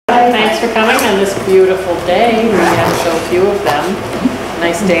for coming on this beautiful day. We have so few of them.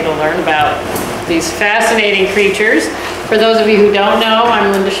 Nice day to learn about these fascinating creatures. For those of you who don't know,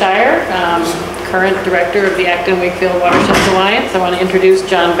 I'm Linda Shire, current director of the Acton Wakefield Watershed Alliance. I want to introduce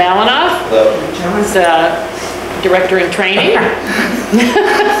John Balanoff. Hello. John's director in training.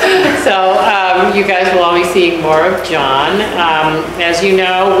 So you guys will all be seeing more of John. As you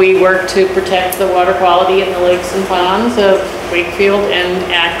know, we work to protect the water quality in the lakes and ponds of Wakefield and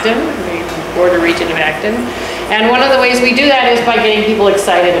Acton, the border region of Acton. And one of the ways we do that is by getting people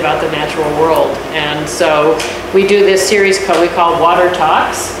excited about the natural world. And so we do this series we call Water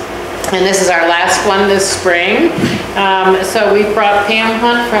Talks. And this is our last one this spring. So we brought Pam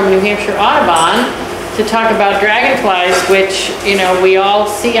Hunt from New Hampshire Audubon to talk about dragonflies, which, you know, we all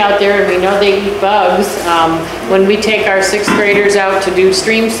see out there and we know they eat bugs. When we take our 6th graders out to do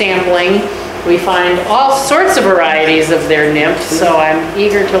stream sampling, we find all sorts of varieties of their nymphs, so I'm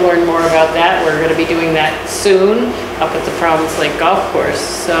eager to learn more about that. We're going to be doing that soon up at the Providence Lake Golf Course.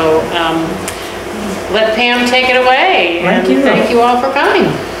 So let Pam take it away. Thank you. Thank you all for coming.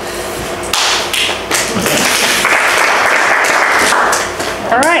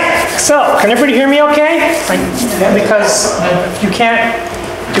 All right, so can everybody hear me okay? Because if you can't,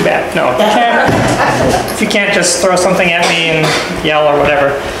 too bad. No, if you can't, just throw something at me and yell or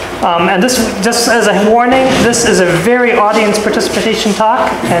whatever. And this, just as a warning, this is a very audience participation talk,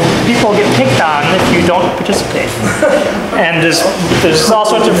 and people get picked on if you don't participate. And there's all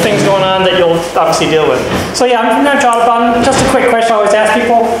sorts of things going on that you'll obviously deal with. So yeah, I'm from New Hampshire Audubon. Just a quick question I always ask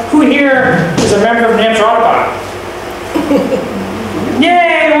people: who here is a member of New Hampshire Audubon?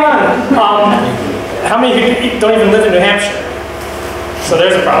 Yay, one! How many of you don't even live in New Hampshire? So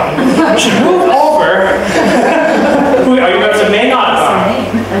there's a problem. You should move over. Are you members of Maine Audubon?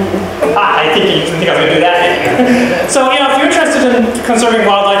 I think you didn't think I was going to do that. So, you know, if you're interested in conserving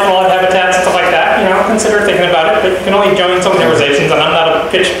wildlife and wildlife habitats and stuff like that, you know, consider thinking about it. But you can only join some organizations, and I'm not a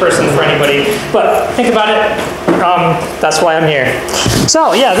pitch person for anybody. But think about it. That's why I'm here.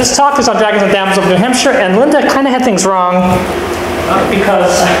 So, yeah, this talk is on dragons and dams of New Hampshire, and Linda kind of had things wrong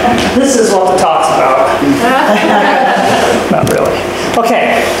because this is what the talk's about. Not really.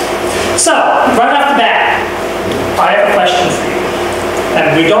 Okay. So, right off the bat, I have a question for you.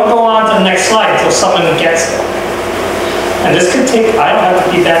 And we don't go on to the next slide until someone gets it. And this could take, I don't have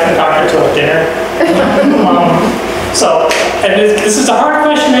to be back in the doctor till dinner. And this is a hard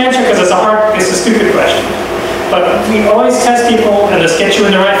question to answer because it's a stupid question. But we always test people and just get you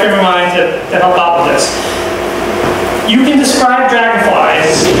in the right frame of mind to help out with this. You can describe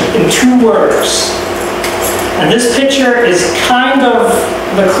dragonflies in 2 words. And this picture is kind of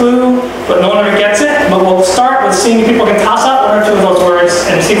the clue, but no one ever gets it. But we'll start with seeing if people can toss out 1 or 2 of those words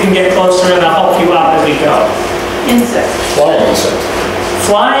and see if we can get closer, and I'll help you out as we go. Insect. Flying insect.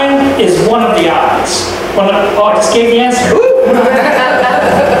 Flying is one of the eyes. Oh, I just gave the answer.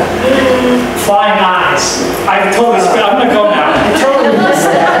 Flying eyes. I totally screwed. I'm gonna go now.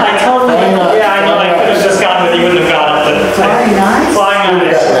 I totally. Yeah, I know. I could have just gotten it. You wouldn't have got it. But flying eyes. Flying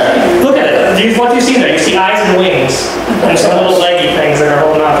eyes. Look at it. What do you see there? You see eyes and wings, and some little leggy things that are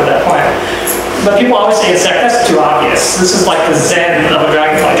holding on to that plant. But people always say insect. That's too obvious. This is like the zen of a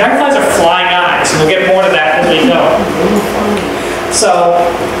dragonfly. Dragonflies are flying eyes, and we'll get more to that as we go. So,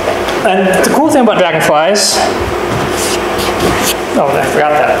 and the cool thing about dragonflies. Oh, I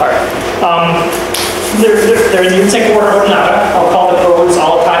forgot that part. They're the insect order Odonata. I'll call them odes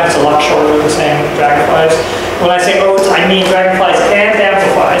all the time. It's a lot shorter than saying dragonflies. When I say odes, I mean dragonflies and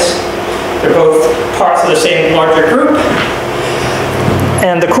damselflies. They're both parts of the same larger group.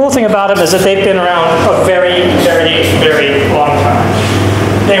 And the cool thing about them is that they've been around a very, very, very long time.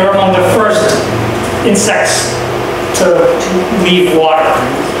 They were among the first insects to leave water.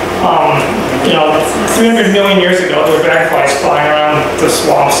 You know, 300 million years ago, there were dragonflies flying around the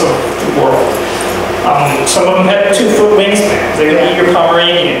swamps of the world. Some of them had 2-foot wingspans. They would eat your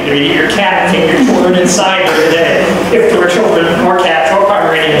Pomeranian, they would eat your cat, and take your children inside every day, if there were children or cats or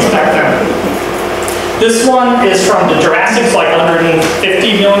Pomeranians back then. This one is from the Jurassic, like 150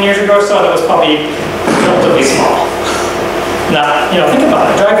 million years ago or so. That was probably relatively small. Not, you know, think about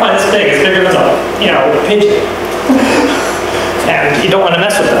it. A dragonfly this big is bigger than a pigeon. And you don't want to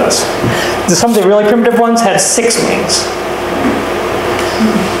mess with those. Some of the really primitive ones had 6 wings.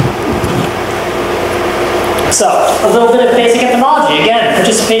 So, a little bit of basic etymology. Again,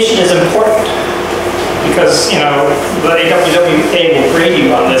 participation is important because, you know, the AWWA will grade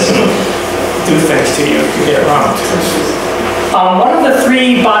you on this and do things to you if you get it wrong. One of the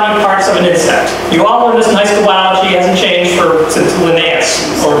 3 body parts of an insect. You all learned this in high school biology. It hasn't changed since Linnaeus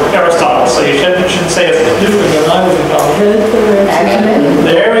or Aristotle, so you shouldn't say it's different than I was in college.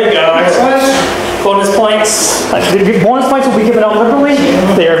 There we go. The bonus points will be given out liberally.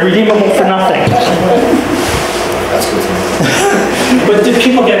 They are redeemable for nothing. That's good for me. But did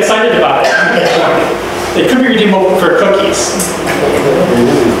people get excited about it? They could be redeemable for cookies.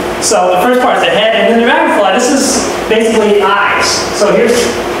 So the first part is the head, and then the dragonfly. This is basically eyes. So here's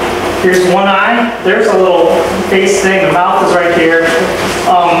one eye. There's a little face thing. The mouth is right here.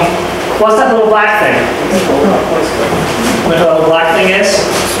 What's that little black thing? What the little black thing is?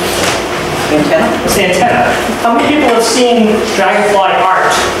 Antenna? It's the antenna. How many people have seen dragonfly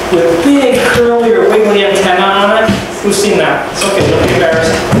art with big curly or wiggly antenna on it? Who's seen that? It's okay, don't be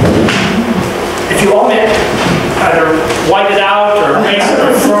embarrassed. If you own it, either wipe it out or erase it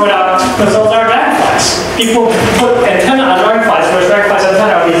or throw it out, because those are dragonflies. People put antenna on dragonflies, whereas dragonflies'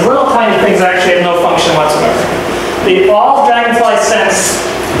 antenna are these little tiny things that actually have no function whatsoever. All dragonflies sense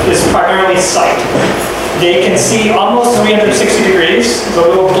is primarily sight. They can see almost 360 degrees. There's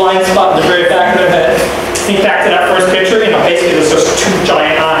a little blind spot in the very back of their head. Think back to that first picture, basically there's just two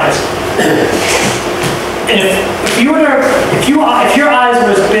giant eyes. And if your eyes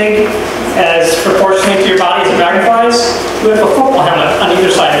were as big as proportionally to your body as a dragonfly's, you would have a football helmet on either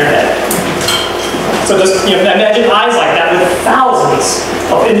side of your head. So just imagine eyes like that with thousands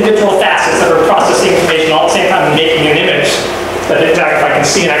of individual facets that are processing information all at the same time and making an image that a dragonfly can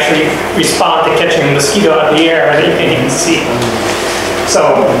see and actually respond to catching a mosquito out of the air that you can't even see.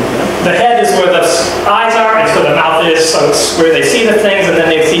 So the head is where the eyes are, and so the mouth is, so it's where they see the things and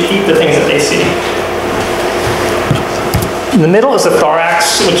then they eat the things that they see. In the middle is the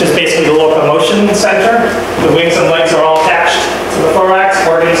thorax, which is basically the locomotion center. The wings and legs are all attached to the thorax.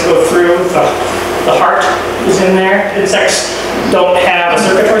 Organs go through. The heart is in there. Insects don't have a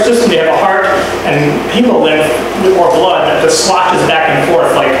circulatory system. They have a heart, and people live with more blood that just sloshes back and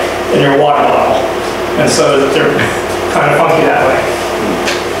forth like in your water bottle. And so they're kind of funky that way.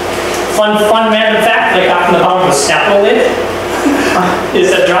 Fun random fact that I got from the bottom of a snapple lid is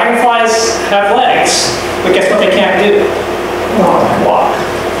that dragonflies have legs, but guess what they can't do? Walk.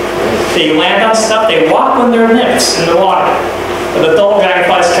 They land on stuff, they walk when they're nymphs in the water. But adult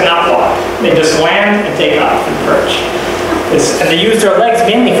dragonflies cannot walk. They just land and take off and perch. And they use their legs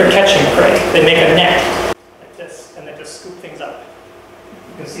mainly for catching prey. They make a net like this, and they just scoop things up.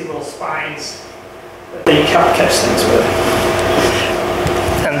 You can see little spines that they catch things with.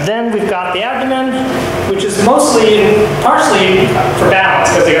 And then we've got the abdomen, which is partially for balance,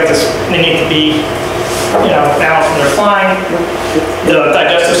 because they need to be balanced when they're flying. The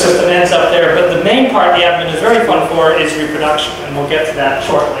digestive system ends up there, but the main part of the abdomen is very fun for is reproduction, and we'll get to that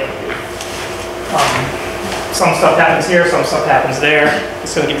shortly. Some stuff happens here, some stuff happens there.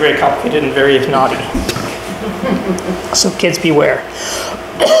 It's going to get very complicated and very naughty. So kids beware.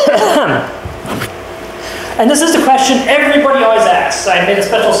 And this is the question everybody always asks. I made a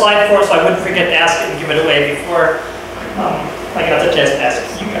special slide for it so I wouldn't forget to ask it and give it away before I got the chance to ask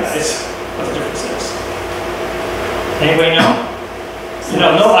you guys what the difference is. Anybody know?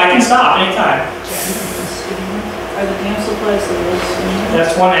 No, I can stop anytime. Are the damselflies the legs swimming?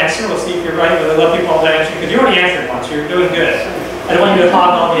 That's one answer. We'll see if you're right, but I love people to answer because you already answered once. You're doing good. I don't want you to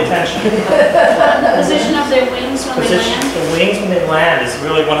hog all the attention. The position of their wings when they land? The wings when they land is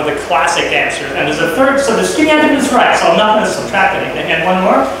really one of the classic answers. And there's a third, so the skinny abdomen is right, so I'm not going to subtract anything. And one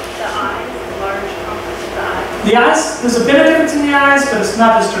more? The eyes, the large compass of the eyes. The eyes, there's a bit of difference in the eyes, but it's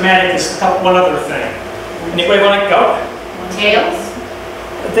not as dramatic as one other thing. Anybody want to go? Tails?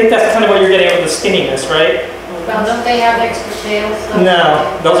 I think that's kind of what you're getting with the skinniness, right? Well, don't they have extra tails?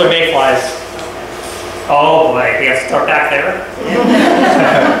 No, those are mayflies. Oh boy, we have to start back there.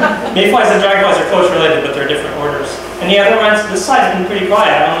 Mayflies and dragonflies are close related, but they're different orders. And the other ones, this side's been pretty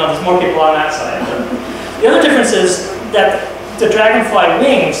quiet. I don't know, there's more people on that side. But the other difference is that the dragonfly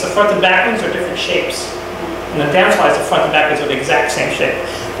wings, the front and back wings, are different shapes. And the damselflies, the front and back wings are the exact same shape.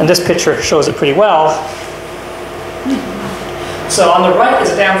 And this picture shows it pretty well. So on the right is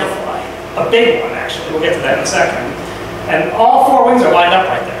a damselfly, a big one actually. We'll get to that in a second. And all four wings are lined up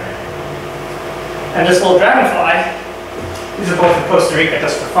right there. And this little dragonfly, these are both in Costa Rica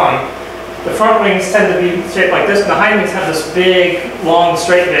just for fun. The front wings tend to be shaped like this, and the hind wings have this big, long,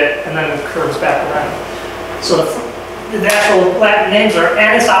 straight bit, and then it curves back around. So the actual Latin names are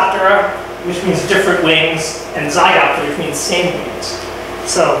Anisoptera, which means different wings, and Zyoptera, which means same wings.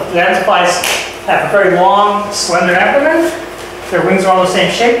 So the damselflies have a very long, slender abdomen. Their wings are all the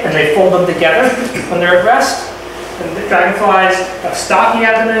same shape, and they fold them together when they're at rest. And the dragonflies have stocky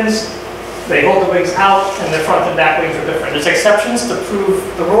abdomens. They hold the wings out, and their front and back wings are different. There's exceptions to prove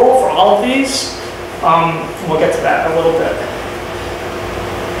the rule for all of these. We'll get to that in a little bit.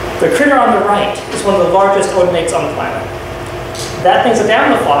 The critter on the right is one of the largest odonates on the planet. That thing's a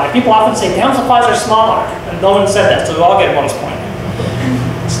damselfly. People often say damselflies are smaller, and no one said that, so we all get bonus point.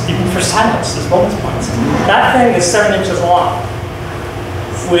 Even for silence, there's bonus points. That thing is 7 inches long,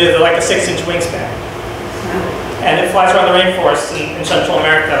 with like a 6-inch wingspan. And it flies around the rainforests in Central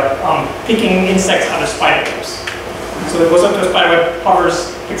America, picking insects out of spider webs. So it goes up to a spider web,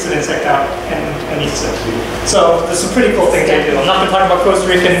 hovers, picks an insect out, and eats it. So this is a pretty cool thing they do. I'm not going to talk about Costa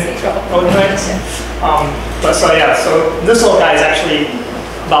Rican rodents. But so yeah, so this little guy is actually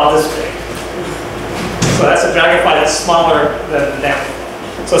about this big. So that's a dragonfly that's smaller than them.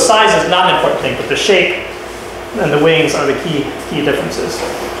 So size is not an important thing, but the shape and the wings are the key differences.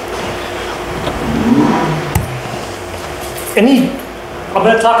 I'm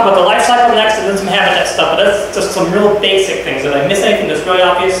going to talk about the life cycle next and then some habitat stuff, but that's just some real basic things. Did I miss anything that's really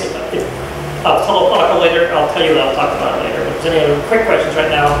obvious? I'll talk later. I'll tell you that I'll talk about it later. But if there's any other quick questions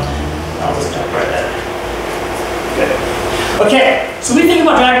right now, I'll just jump right in. Good. Okay, so we think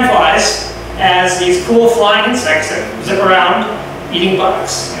about dragonflies as these cool flying insects that zip around eating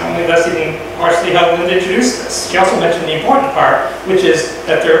bugs. Maybe that's even partially how Linda introduced this. She also mentioned the important part, which is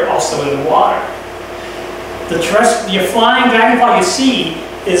that they're also in the water. The flying dragonfly you see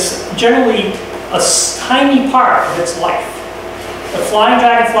is generally a tiny part of its life. The flying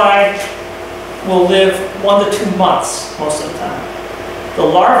dragonfly will live 1 to 2 months most of the time. The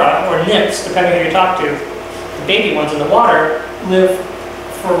larvae, or nymphs, depending on who you talk to, the baby ones in the water, live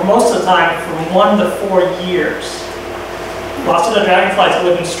for most of the time from 1 to 4 years. Lots of the dragonflies that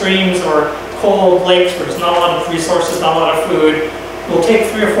live in streams or cold lakes where there's not a lot of resources, not a lot of food, will take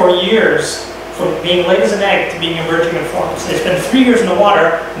 3 or 4 years from being laid as an egg to being emerging in form. So they spend 3 years in the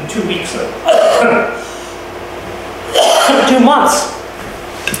water and 2 weeks, 2 months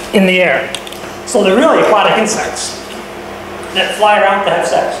in the air. So they're really aquatic insects that fly around to have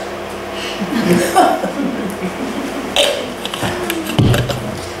sex.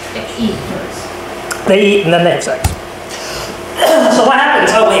 They eat first. They eat and then they have sex. So what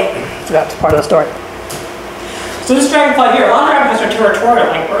happens? Oh wait, forgot part of the story. So this dragonfly here, a lot of dragonflies are territorial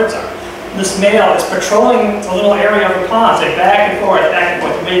like birds are. This male is patrolling a little area of the pond, say back and forth, back and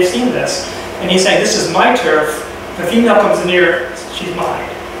forth. You may have seen this. And he's saying, this is my turf. If a female comes near, she's mine.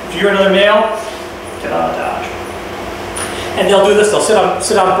 If you're another male, get on a dodge. And they'll do this, they'll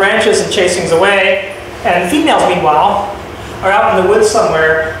sit on branches and chase things away. And females, meanwhile, are out in the woods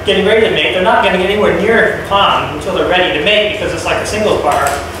somewhere getting ready to mate. They're not getting anywhere near the pond until they're ready to mate because it's like a singles bar.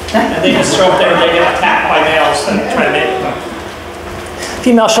 And they just show up there and they get attacked by males and try to mate with them.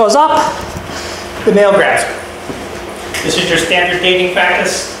 Female shows up, the male grabs her. This is your standard dating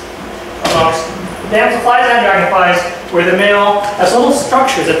practice amongst damselflies and dragonflies, where the male has little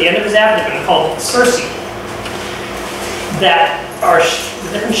structures at the end of his abdomen called cerci that are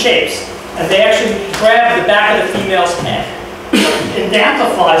different shapes, and they actually grab the back of the female's head. In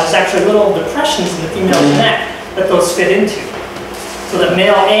damselflies, there's actually little depressions in the female's neck that those fit into, so that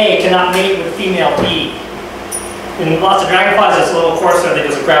male A cannot mate with female B. In lots of dragonflies, it's a little coarser, they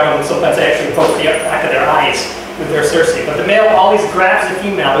just grab them, and sometimes they actually poke the back of their eyes with their cerci. But the male always grabs the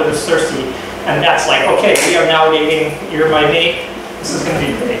female with his cerci, and that's like, okay, we are now dating, you're my mate, this is going to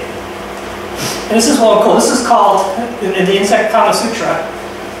be great. And this is well cool. This is called, in the Insect Kama Sutra,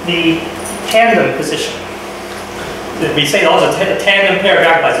 the tandem position. We say, oh, it's a tandem pair of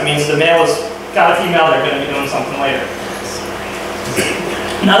dragonflies. It means the male has got a female, they're going to be doing something later.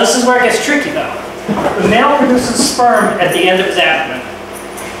 Now this is where it gets tricky though. The male produces sperm at the end of his abdomen.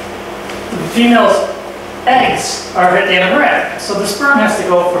 The female's eggs are at the end of her abdomen. So the sperm has to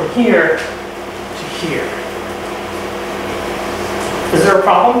go from here to here. Is there a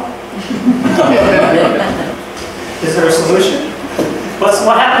problem? Is there a solution?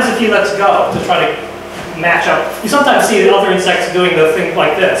 What happens if he lets go to try to match up? You sometimes see other insects doing the thing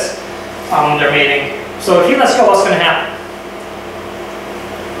like this. They're mating. So if he lets go, what's going to happen?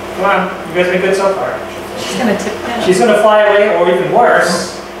 Come on, you guys been good so far. She's going to tip down. She's going to fly away, or even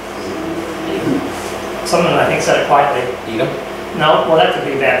worse. Someone, I think, said it quietly. Eat them? No, well, that could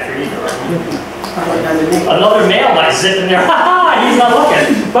be bad for either. Another male might zip in there. Ha ha! He's not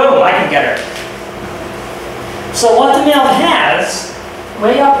looking. Boom! I can get her. So what the male has,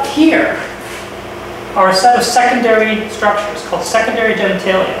 way up here, are a set of secondary structures called secondary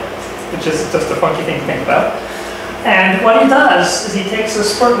genitalia, which is just a funky thing to think about. And what he does is he takes the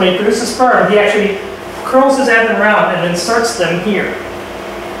sperm, when he produces sperm, he actually curls his abdomen around and inserts them here.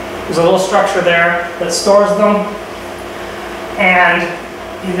 There's a little structure there that stores them, and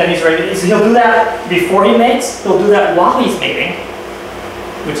then he's ready to, so he'll do that before he mates, he'll do that while he's mating,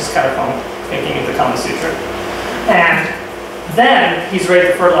 which is kind of fun, thinking of the Kama Sutra. And then he's ready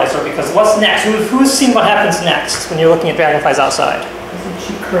to fertilize her, because what's next? Who's seen what happens next when you're looking at dragonflies outside? Doesn't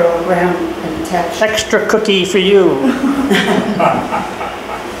she curl around and attach? Extra cookie for you.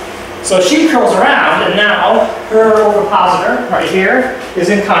 So she curls around, and now her ovipositor, right here, is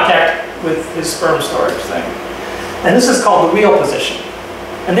in contact with his sperm storage thing. And this is called the wheel position.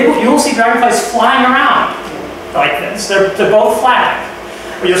 And you'll see dragonflies flying around like this. They're both flapping.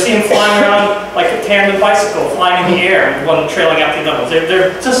 Or you'll see them flying around like a tandem bicycle, flying in the air, and one trailing after the other.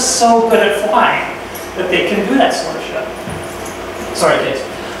 They're just so good at flying that they can do that sort of shit. Sorry, Kate.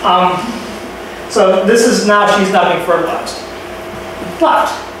 So this is now, she's not being fertilized. But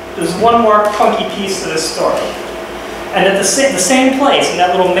there's one more funky piece to this story. And at the same place, in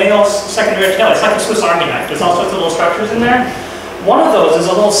that little male secondary tail, it's like a Swiss Army knife. There's all sorts of little structures in there. One of those is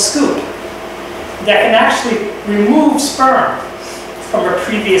a little scoop that can actually remove sperm from a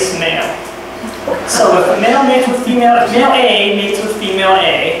previous male. So if a male mates with male A mates with female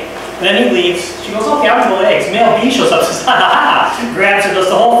A, then he leaves, she goes, okay, I'm gonna lay eggs. Male B shows up, says, ha ha ha, grabs her, does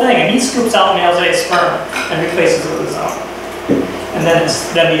the whole thing, and he scoops out male A's sperm and replaces it with his own. And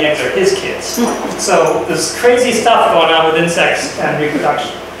then the eggs are his kids. So there's crazy stuff going on with insects and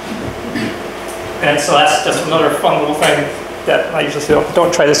reproduction. And so that's just another fun little thing that I usually say,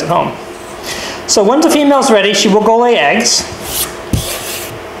 don't try this at home. So when the female's ready, she will go lay eggs.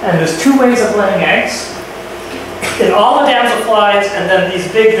 And there's two ways of laying eggs. In all the damselflies, and then these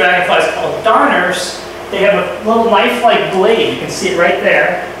big dragonflies called darners, they have a little knife-like blade, you can see it right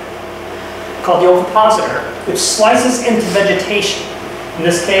there, called the ovipositor, which slices into vegetation. In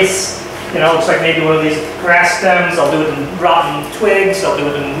this case, you know, it looks like maybe one of these grass stems. They'll do it in rotten twigs, they'll do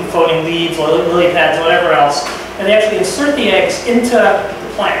it in floating leaves, lily pads, whatever else. And they actually insert the eggs into the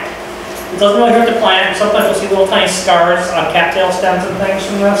plant. It doesn't really hurt the plant. Sometimes you'll see little tiny scars on cattail stems and things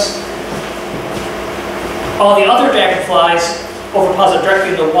from this. All the other dragonflies oviposit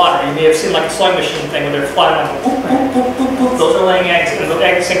directly into the water. You may have seen like a slug machine thing where they're flying around, boop, boop, boop, boop, boop. Those are laying eggs, and the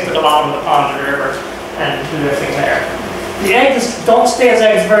eggs sink to the bottom of the pond or the river and do their thing there. The eggs don't stay as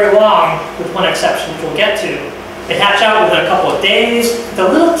eggs very long, with one exception which we'll get to. They hatch out within a couple of days. The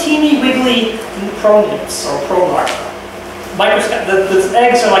little teeny wiggly pronymphs or prolarvae. The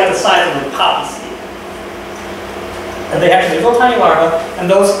eggs are like the size of a poppy seed. And they hatch these little tiny larvae, and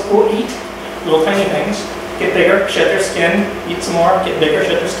those will eat little tiny things, get bigger, shed their skin, eat some more, get bigger,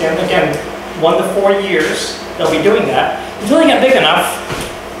 shed their skin. Again, 1 to 4 years, they'll be doing that. Until they get big enough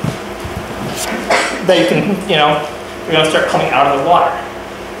that you can, you know, you're going to start coming out of the water.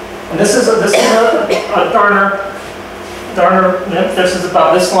 And this is a darner nymph. This is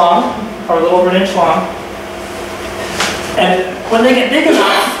about this long, or a little over an inch long. And when they get big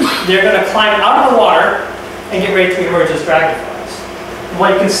enough, they're going to climb out of the water and get ready to emerge as dragonflies. And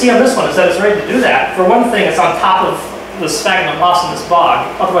what you can see on this one is that it's ready to do that. For one thing, it's on top of the sphagnum moss in this bog.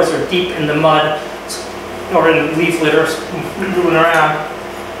 Otherwise, they're deep in the mud or in leaf litter, moving around.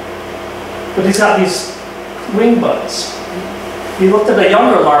 But he's got these wing buds. If you looked at the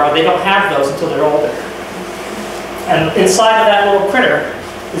younger larvae, they don't have those until they're older. And inside of that little critter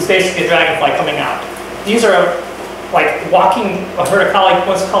is basically a dragonfly coming out. These are like walking, I heard a colleague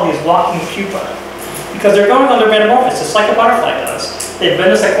once call these walking pupa, because they're going under metamorphosis, just like a butterfly does. They've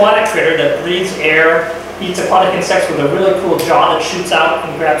been this aquatic critter that breathes air, eats aquatic insects with a really cool jaw that shoots out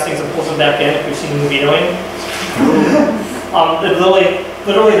and grabs things and pulls them back in, if you've seen the movie Alien.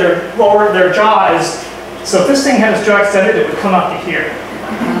 Literally their jaw is, so if this thing had its jaw extended, it would come up to here,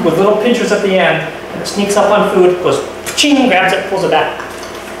 with little pinchers at the end, and it sneaks up on food, goes ching, grabs it, pulls it back.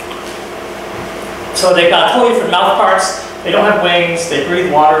 So they've got totally different mouth parts, they don't have wings, they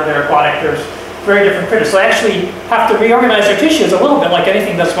breathe water, they're aquatic, they're very different critters. So they actually have to reorganize their tissues a little bit like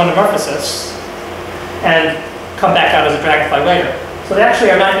anything that's metamorphosis, and come back out as a dragonfly later. So they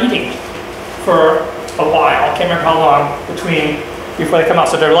actually are not eating for a while, I can't remember how long, before they come out.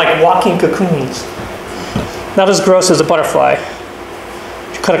 So they're like walking cocoons. Not as gross as a butterfly.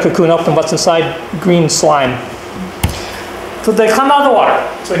 You cut a cocoon open, what's inside? Green slime. So they come out of the water.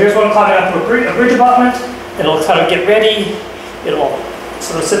 So here's one climbing up to a bridge abutment. It'll kind of get ready. It'll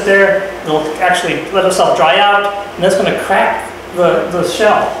sort of sit there. It'll actually let itself dry out. And that's going to crack the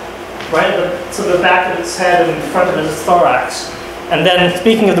shell, right? So the back of its head and in front of its thorax. And then,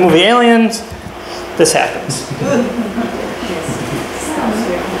 speaking of the movie Aliens, this happens.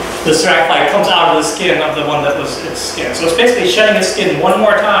 This dragonfly comes out of the skin of the one that was its skin. So it's basically shedding its skin one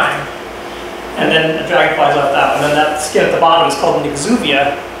more time, and then the dragonfly's left out. And then that skin at the bottom is called an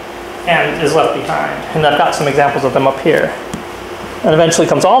exuvia and is left behind. And I've got some examples of them up here. And eventually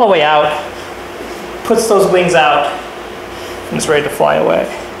comes all the way out, puts those wings out, and it's ready to fly away.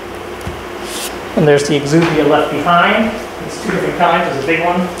 And there's the exuvia left behind. It's two different kinds. There's a big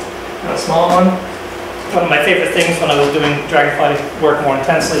one and a small one. One of my favorite things when I was doing dragonfly work more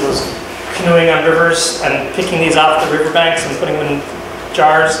intensely was canoeing on rivers and picking these off the riverbanks and putting them in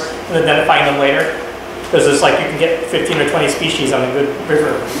jars and identifying them later. Because it's like you can get 15 or 20 species on a good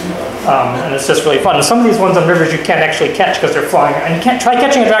river, and it's just really fun. And some of these ones on rivers you can't actually catch because they're flying, and you can't try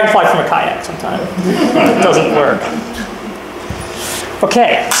catching a dragonfly from a kayak sometimes. It doesn't work.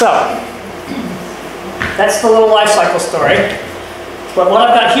 Okay, so that's the little life cycle story. But what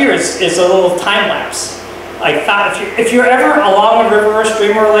I've got here is a little time lapse. I thought if you're ever along a river or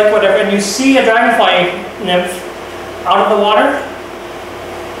stream or lake, whatever, and you see a dragonfly nymph out of the water,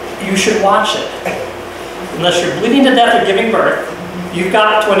 you should watch it. Unless you're bleeding to death or giving birth, you've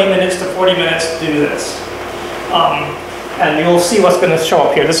got 20 minutes to 40 minutes to do this. And you'll see what's going to show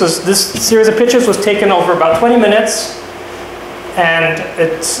up here. This series of pictures was taken over about 20 minutes. And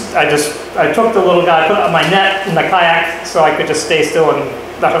I took the little guy, put it on my net in the kayak so I could just stay still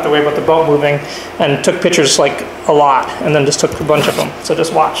and not have to worry about the boat moving, and took pictures like a lot, and then just took a bunch of them. So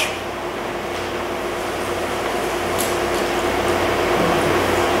just watch.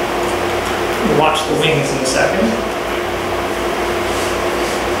 We'll watch the wings in a second.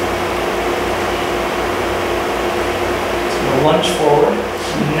 So we'll lunge forward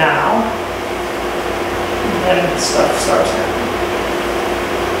now, and then stuff starts happening.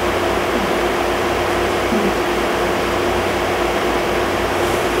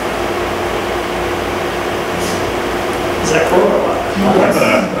 Is that cool or what?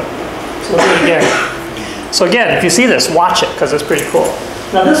 So we'll do it again. So again, if you see this, watch it, because it's pretty cool.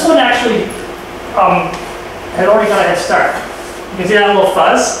 Now this one actually had already got a head start. You can see that little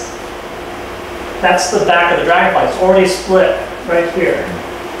fuzz? That's the back of the dragonfly. It's already split right here.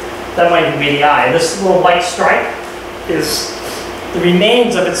 That might even be the eye. This little white stripe is the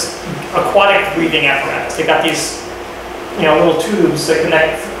remains of its aquatic breathing apparatus. They got these, little tubes that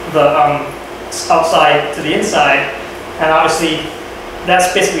connect the outside to the inside. And obviously,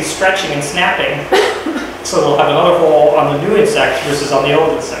 that's basically stretching and snapping. So they'll have another hole on the new insect versus on the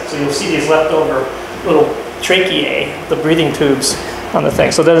old insect. So you'll see these leftover little tracheae, the breathing tubes on the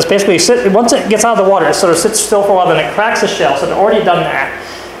thing. So then it's basically, once it gets out of the water, it sort of sits still for a while, then it cracks the shell. So they've already done that.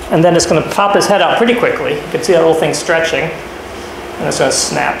 And then it's going to pop its head out pretty quickly. You can see that little thing stretching. And it's going to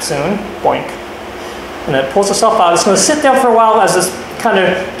snap soon, boink. And it pulls itself out. It's going to sit there for a while as it's kind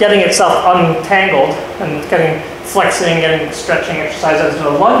of getting itself untangled and getting flexing and stretching exercise. It's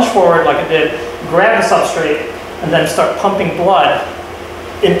going to lunge forward like it did, grab the substrate, and then start pumping blood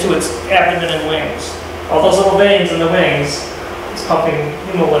into its abdomen and wings. All those little veins in the wings, it's pumping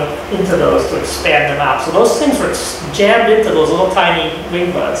hemolymph into those to expand them out. So those things were jammed into those little tiny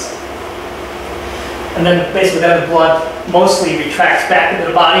wing buds. And then basically then the blood mostly retracts back into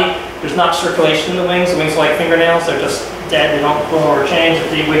the body. There's not circulation in the wings. The wings are like fingernails. They're just dead. They don't grow or change.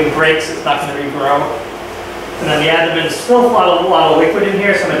 If the wing breaks, it's not going to regrow. And then the abdomen is still a lot of liquid in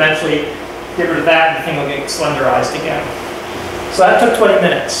here, so eventually get rid of that and the thing will get slenderized again. So that took 20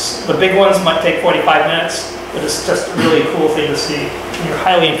 minutes. The big ones might take 45 minutes, but it's just a really cool thing to see. And you're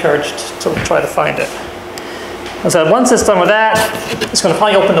highly encouraged to try to find it. And so once it's done with that, it's going to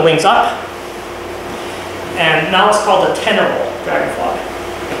probably open the wings up. And now it's called a teneral dragonfly,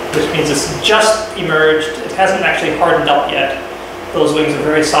 which means it's just emerged. It hasn't actually hardened up yet. Those wings are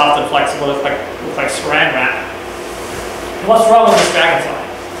very soft and flexible. They look like saran wrap. What's wrong with this dragonfly?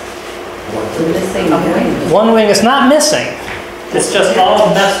 Missing a wing. One wing is not missing. It's just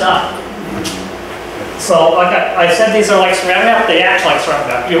all messed up. So like I said, these are like saran wrap. They act like saran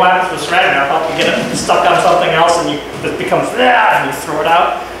wrap. You wax with saran wrap up, you get it stuck on something else, and it becomes and you throw it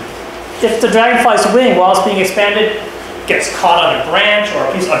out. If the dragonfly's wing, while it's being expanded, gets caught on a branch or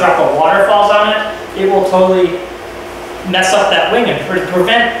a drop of water falls on it, it will totally mess up that wing and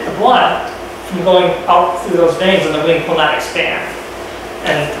prevent the blood from going out through those veins, and the wing will not expand.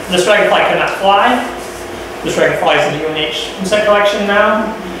 And this dragonfly cannot fly. This dragonfly is in the UNH insect collection now.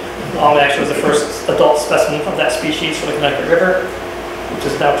 It actually was the first adult specimen of that species from the Connecticut River, which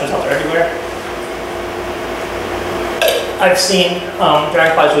is out there everywhere. I've seen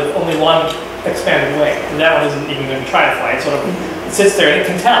dragonflies with only one expanded wing, and that one isn't even going to try to fly. It sits there and it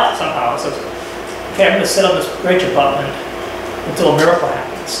can tell somehow. So, okay, I'm going to sit on this great abutment until a miracle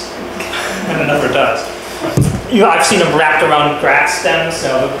happens, and it never does. I've seen them wrapped around grass stems.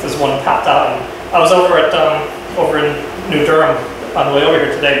 There's one popped out, and I was over in New Durham on the way over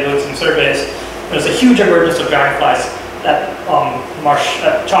here today doing some surveys. There's a huge emergence of dragonflies at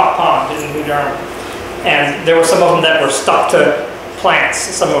Chalk Pond in New Durham. And there were some of them that were stuck to plants.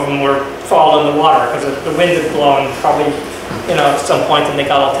 Some of them were falling in the water because the wind had blown probably you know, at some point, and they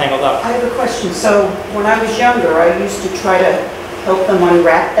got all tangled up. I have a question. So when I was younger, I used to try to help them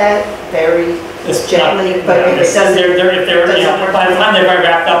unwrap that very It's gently, not- but yeah, if it it's- doesn't, they're, if they're, doesn't you know, work by the time out. they're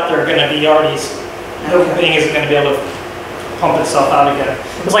wrapped up, they're going to be already, the Okay. thing isn't going to be able to pump itself out again.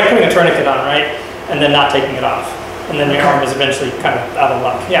 It's like putting a tourniquet on, right? And then not taking it off. And then your arm is eventually kind of out of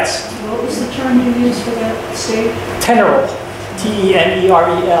luck. Yes? What was the term you used for that stage? Tenerel.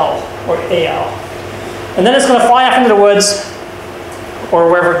 Tenerel, or AL. And then it's going to fly off into the woods, or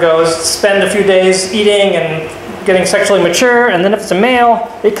wherever it goes, spend a few days eating and getting sexually mature, and then if it's a male,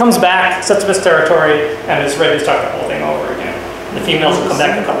 it comes back, sets up its territory, and is ready to start the whole thing over again. The females will come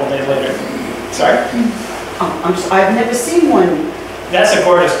back a couple of days later. Sorry? I've never seen one That's a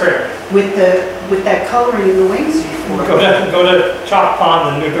gorgeous critter. with that coloring in the wings before. Go to Chalk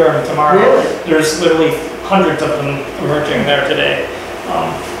Pond in New Durham tomorrow. Really? There's literally hundreds of them emerging there today.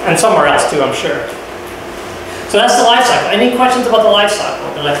 And somewhere else too, I'm sure. So that's the life cycle. Any questions about the life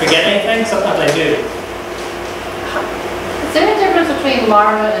cycle? Did I forget anything? Sometimes I do. Is there a difference between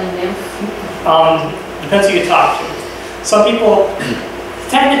larva and nymph? Depends who you talk to. Some people,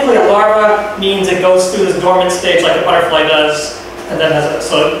 technically a larva means it goes through this dormant stage like a butterfly does, and then has a,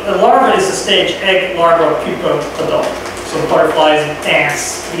 so a larva is the stage egg, larva, pupa, adult. So butterflies,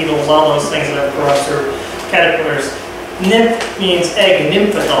 ants, beetles, all those things that have grubs or caterpillars. Nymph means egg,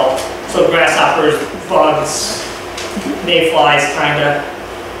 nymph adult. So grasshoppers, bugs, mayflies, kinda.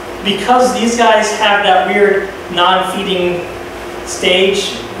 Because these guys have that weird non-feeding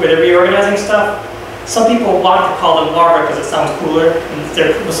stage where they're reorganizing stuff, some people want to call them larvae because it sounds cooler.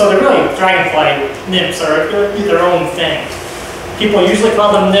 So they're really dragonfly nymphs are their own thing. People usually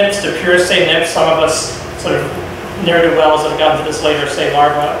call them nymphs, the purists say nymphs. Some of us sort of ne'er-do-wells that have gotten to this later say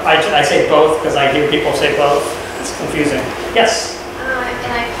larvae. I say both because I hear people say both. It's confusing. Yes?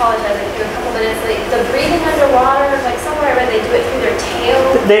 And I apologize, I do a couple minutes late. The breathing underwater, like somewhere I read they do it through their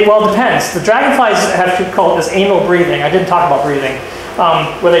tail. Well, it depends. The dragonflies have to call it this anal breathing. I didn't talk about breathing.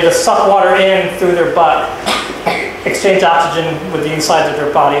 Where they just suck water in through their butt, exchange oxygen with the insides of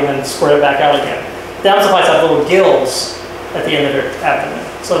their body, and then squirt it back out again. Damselflies have little gills at the end of their abdomen.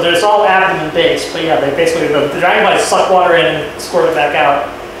 So there's all abdomen based, but yeah, they basically, the dragonflies suck water in and squirt it back out,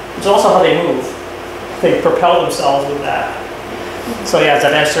 which is also how they move. They propel themselves with that. So yeah, does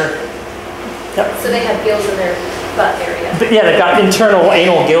that answer? Yep. So they have gills in their butt area. But yeah, they've got internal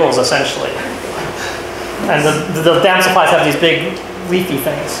anal gills, essentially. And the damselflies have these big leafy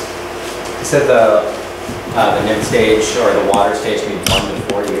things. You said the nymph stage or the water stage can be 1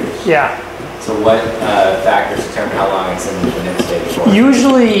 to 4 years? Yeah. So what factors determine how long it's in the nymph stage for?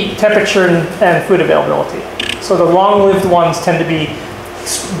 Usually temperature and food availability. So the long-lived ones tend to be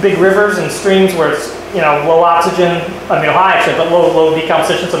big rivers and streams where it's, you know, low oxygen, I mean high oxygen, but low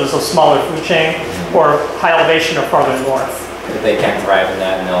decomposition, so there's a smaller food chain, or high elevation or farther north. If they can't thrive in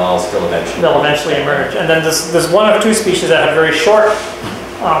that, and they'll still eventually. They'll eventually emerge. And then there's one or two species that have very short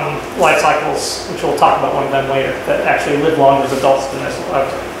life cycles, which we'll talk about one of them later, that actually live longer as adults than as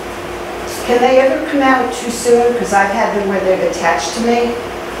lifetime. Can they ever come out too soon? Because I've had them where they've attached to me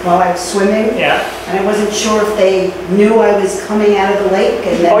while I was swimming. Yeah. And I wasn't sure if they knew I was coming out of the lake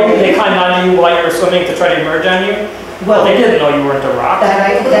and then Oh, they climbed on you while you were swimming to try to emerge on you? Well, they didn't know you weren't a rock. that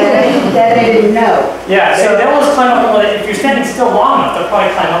I didn't know. Yeah, they always climb up, if you're standing still long enough, they'll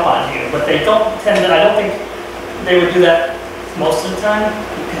probably climb up on you, but they don't tend to, I don't think they would do that most of the time.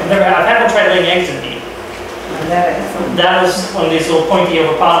 I've had one try laying eggs in me. That was one of these little pointy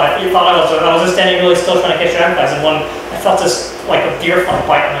over ponds. I thought I was just standing really still trying to catch dragonflies, and I felt this, like a deer fly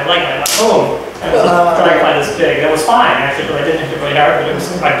bite on my leg, and I went, boom, and it was a dragonfly this big. It was fine, actually, but I didn't hit it really hard, but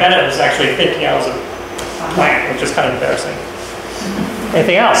I bet it was actually thinking I was a plant, which is kind of embarrassing.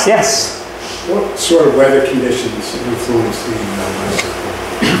 Anything else? Yes? What sort of weather conditions influence the life cycle?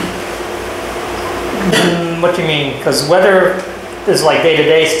 What do you mean? Because weather is like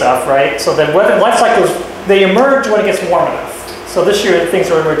day-to-day stuff, right? So the weather life cycles, they emerge when it gets warm enough. So this year things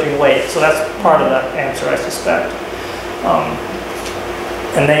are emerging late, so that's part of that answer, I suspect.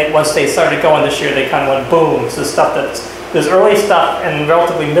 And once they started going this year, they kind of went boom. So there's early stuff and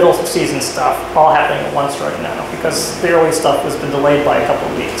relatively middle season stuff all happening at once right now because the early stuff has been delayed by a couple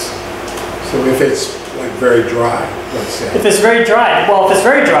of weeks. So if it's like very dry, let's say. If it's very dry,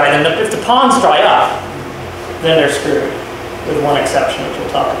 then if the ponds dry up, then they're screwed, with one exception, which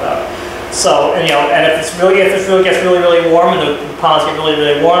we'll talk about. So, and if it really gets really warm and the ponds get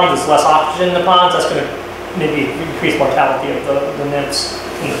really warm, there's less oxygen in the ponds, that's going to maybe increase mortality of the nymphs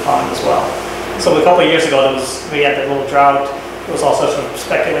in the pond as well. So a couple of years ago, we had that little drought. There was all sorts of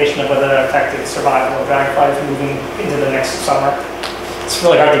speculation of whether that affected survival of dragonflies moving into the next summer. It's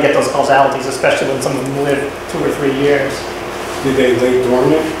really hard to get those causalities, especially when some of them live 2 or 3 years. Did they lay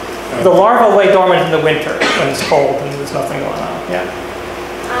dormant? The larvae lay dormant in the winter when it's cold and there's nothing going on. Yeah.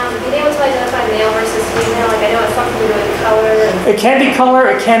 Being able to identify male versus female, like I know it's something to do with color. It can be color.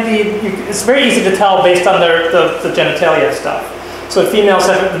 It can be. It's very easy to tell based on the genitalia stuff. So females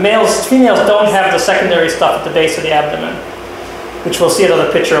females don't have the secondary stuff at the base of the abdomen, which we'll see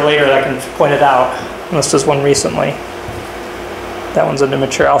another picture later that I can point it out. This is one recently. That one's an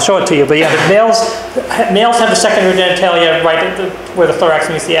immature. I'll show it to you. But yeah, the males have the secondary genitalia right at where the thorax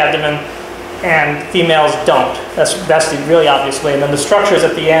meets the abdomen, and females don't. That's the really obvious way. And then the structures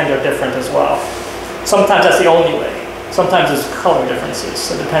at the end are different as well. Sometimes that's the only way. Sometimes there's color differences.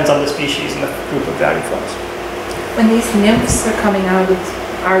 So it depends on the species and the group of dragonflies. When these nymphs are coming out of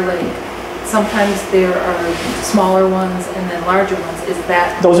our lake, sometimes there are smaller ones and then larger ones. Is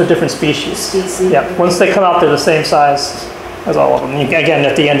that Those are different species. species? Yeah. Once they come out, they're the same size as all of them. Again,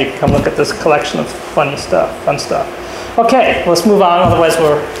 at the end, you can come look at this collection of fun stuff. Okay, let's move on, otherwise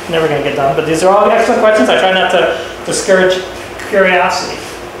we're never going to get done. But these are all excellent questions. I try not to discourage curiosity.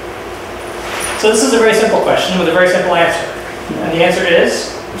 So this is a very simple question with a very simple answer. And the answer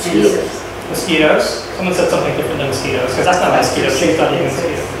is? Mosquitoes. Mosquitoes. Someone said something different than mosquitoes, because that's not mosquitoes. Chicks don't eat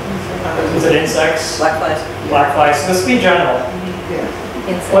mosquitoes. Is it insects? Black flies. Black flies. So this would be general. Yeah.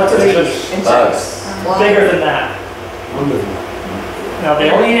 What do they eat? Bugs. Bigger than that. Wonderful. No, they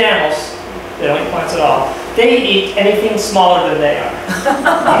don't eat animals. They don't eat plants at all. They eat anything smaller than they are.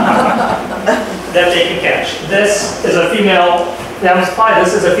 That they can catch. This is a female damselfly.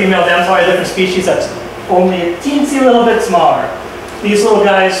 This is a female damselfly, a different species that's only a teensy little bit smaller. These little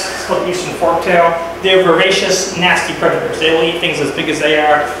guys, it's called eastern forktail, they're voracious, nasty predators. They will eat things as big as they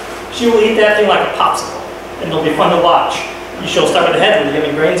are. She will eat that thing like a popsicle, and it'll be fun to watch. She'll start with the head where the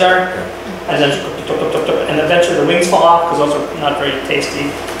yummy brains are, and then and eventually the wings fall off because those are not very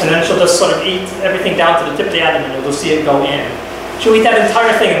tasty. And then she'll just sort of eat everything down to the tip of the abdomen. You'll see it go in. She'll eat that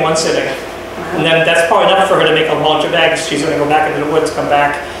entire thing in one sitting. And then that's probably enough for her to make a bunch of eggs. She's going to go back into the woods, come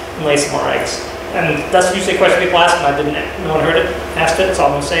back, and lay some more eggs. And that's usually a question people ask, and no one heard it, asked it, so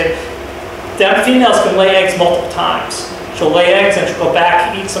I'm going to say it. The females can lay eggs multiple times. She'll lay eggs and she'll go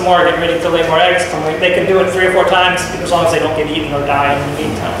back, eat some more, get ready to lay more eggs. They can do it 3 or 4 times as long as they don't get eaten or die in the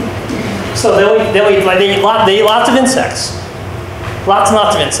meantime. So they eat lots of insects. Lots and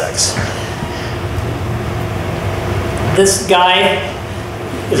lots of insects. This guy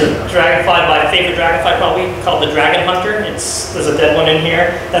is a dragonfly, my favorite dragonfly probably, called the dragon hunter. There's a dead one in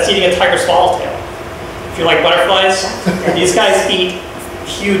here. That's eating a tiger swallowtail. If you like butterflies, these guys eat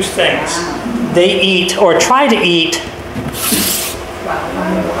huge things. They eat, or try to eat,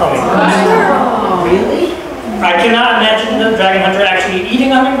 hummingbirds. Oh, really? I cannot imagine the dragon hunter actually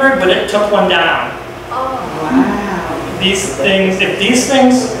eating a hummingbird, but it took one down. Wow. These things, if these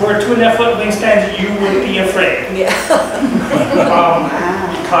things were 2.5 foot wingspans, you would be afraid. Yeah.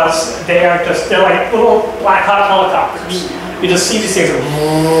 Because they're like little black hot helicopters. You just see these things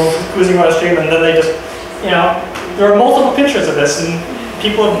cruising on a stream, and then they just, there are multiple pictures of this, and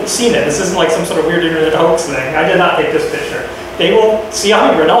people have seen it. This isn't like some sort of weird internet hoax thing. I did not take this picture. They will see a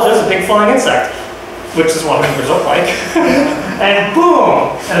hummingbird. Oh, there's a big flying insect, which is what hummingbirds look like. And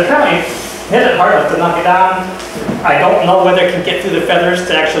boom! And apparently hit it hard enough to knock it down. I don't know whether it can get through the feathers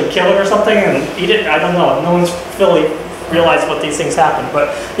to actually kill it or something and eat it. I don't know. No one's really realized what these things happen.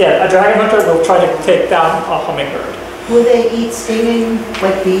 But yeah, a dragon hunter will try to take down a hummingbird. Will they eat stinging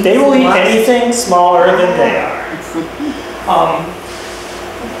like bees? They will eat anything smaller than they are.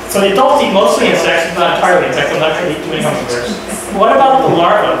 So the adults eat mostly insects, not entirely insects. I'm not sure they eat too many hummingbirds. What about the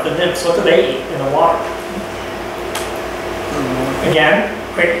larvae, the nymphs? What do they eat in the water? Again,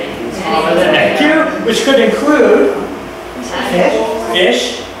 quick. Which could include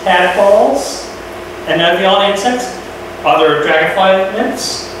fish, tadpoles, and amphibian insects, other dragonfly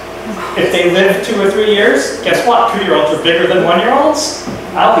nymphs. If they live 2 or 3 years, guess what? 2-year-olds are bigger than 1-year-olds.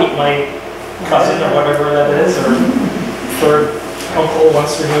 I'll eat my cousin or whatever that is, or third uncle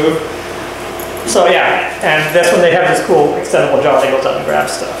once removed. So yeah, and that's when they have this cool extendable jaw that goes up and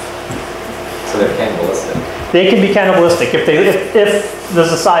grabs stuff. So they're cannibalistic. They can be cannibalistic if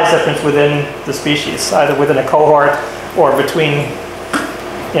there's a size difference within the species, either within a cohort or between,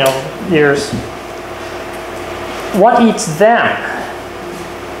 years. What eats them?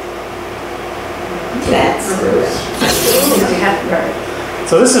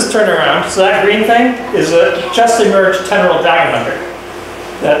 So this is turnaround. So that green thing is a just emerged 10-year-old dragon hunter.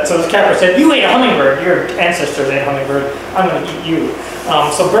 So the capper said, "You ate a hummingbird. Your ancestors ate a hummingbird. I'm going to eat you."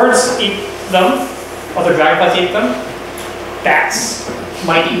 So birds eat them. Other dragonflies eat them. Bats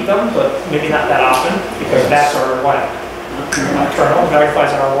might eat them, but maybe not that often because bats are what? Nocturnal.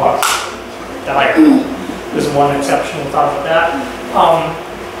 Dragonflies are what? Diurnal. There's one exception, we'll talk about that.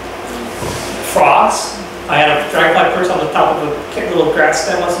 Frogs. I had a dragonfly perch on the top of a little grass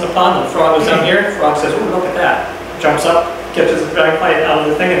stem once in the pond, and the frog was down here. Frog says, "Oh, look at that." Jumps up, catches the dragonfly out of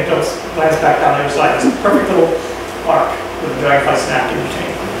the thing, and lands back down the other side. It's a perfect little arc with the dragonfly snapped in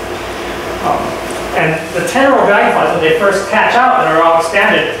between. And the 10-year-old dragonflies, when they first hatch out and are all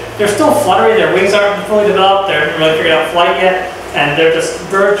expanded, they're still fluttery, their wings aren't fully developed, they haven't really figured out flight yet, and they're just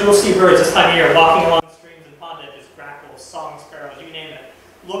birds. You'll see birds this time of year walking along streams and pond edges, grackles, song sparrows, you name it,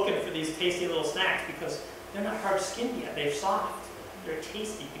 looking for these tasty little snacks because they're not hard skinned yet, they're soft, they're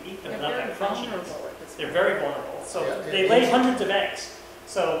tasty, you can eat them without that crunchiness. They're very vulnerable. So they lay hundreds of eggs.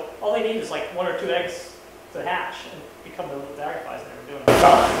 So all they need is like 1 or 2 eggs to hatch and become the little dragonflies that we're doing.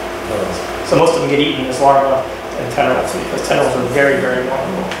 So most of them get eaten as larvae and tentacles because tentacles are very, very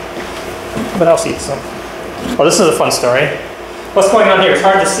vulnerable. But else eats them. Well, this is a fun story. What's going on here? It's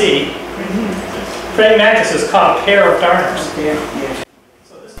hard to see. Praying mantis has caught a pair of darners.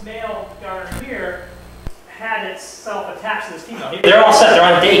 So this male darner here had itself attached to this female. They're all set. They're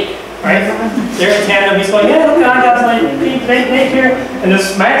on a date, right? They're in tandem. He's going, "Yeah, look, I got my mate here." And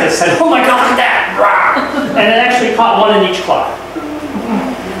this mantis said, "Oh my God, that!" Rah! And it actually caught one in each claw.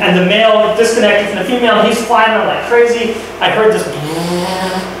 And the male disconnected from the female, and he's flying around like crazy. I heard this,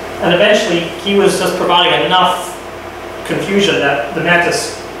 and eventually he was just providing enough confusion that the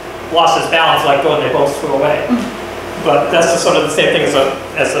mantis lost his balance, let go, and they both flew away. But that's just sort of the same thing as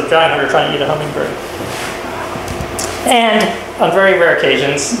a dragon hunter trying to eat a hummingbird. And on very rare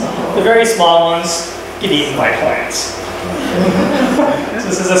occasions, the very small ones get eaten by plants. So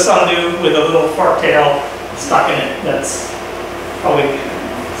this is a sundew with a little fork tail stuck in it that's probably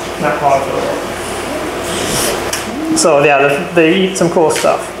not long for the world. So yeah, they eat some cool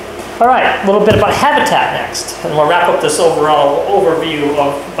stuff. All right, a little bit about habitat next, and we'll wrap up this overall overview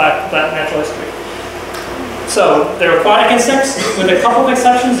of natural history. So they're aquatic insects, with a couple of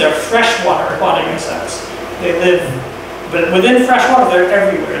exceptions. They're freshwater aquatic insects. They live, but within freshwater, they're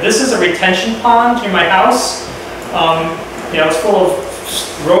everywhere. This is a retention pond near my house. It's full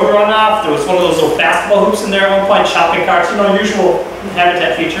of road runoff. There was one of those little basketball hoops in there at one point, shopping carts, unusual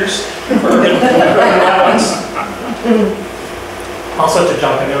habitat features for urban islands. All sorts of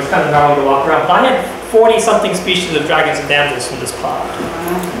junk, and it was kind of gnarly to walk around. But I had 40-something species of dragons and damsels from this pond.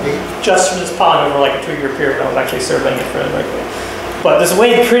 Just from this pond over like a 2-year period. I was actually surveying it fairly regularly. But there's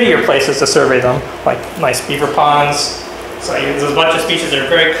way prettier places to survey them, like nice beaver ponds. So there's a bunch of species that are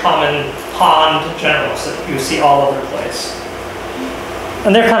very common pond generals that you see all over the place.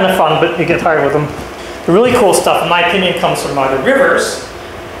 And they're kind of fun, but you get tired with them. The really cool stuff, in my opinion, comes from the rivers.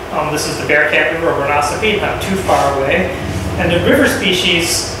 This is the Bearcat River over in Ossipee, not too far away. And the river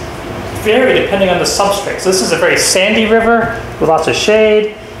species vary depending on the substrate. So this is a very sandy river with lots of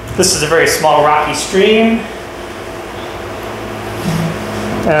shade. This is a very small rocky stream.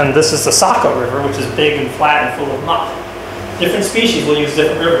 And this is the Saco River, which is big and flat and full of muck. Different species will use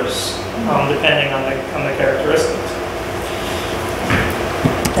different rivers depending on the characteristics.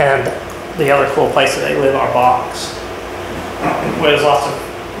 And the other cool places they live are bogs. Where there's lots of,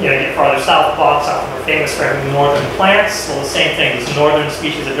 you get farther south, bogs often are famous for having northern plants. Well, the same thing, there's northern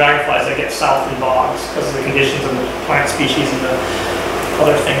species of dragonflies that get south in bogs because of the conditions of the plant species and the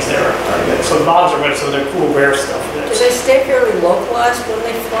other things there are good. So the bogs are good, so they're cool, rare stuff. Do they stay fairly localized when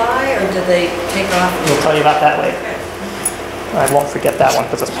they fly, or do they take off? We'll tell you about that later. Okay. I won't forget that one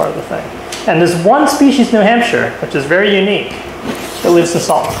because that's part of the thing. And there's one species in New Hampshire, which is very unique, that lives in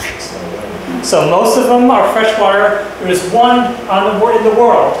salt marshes. So most of them are freshwater. There's one in the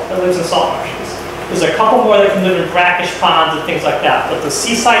world that lives in salt marshes. There's a couple more that can live in brackish ponds and things like that. But the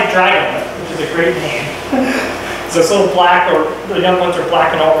seaside dragonlet, which is a great name, is this little black, or the young ones are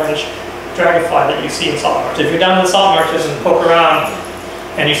black and orange dragonfly that you see in salt marshes. If you're down in the salt marshes and poke around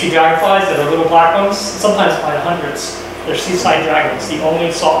and you see dragonflies that are little black ones, sometimes by the hundreds, they're seaside dragonlets, the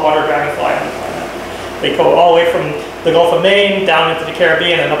only saltwater dragonfly on the planet. They go all the way from the Gulf of Maine down into the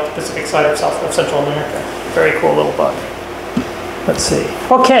Caribbean and up the Pacific side of Central America. Very cool little bug. Let's see.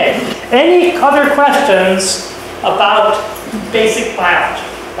 Okay, any other questions about basic biology?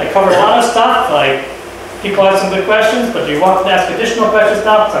 I covered a lot of stuff, like people have some good questions, but do you want to ask additional questions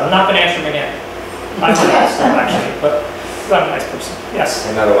now? Because I'm not going to answer them again. I'm going to ask them actually, but I'm a nice person. Yes?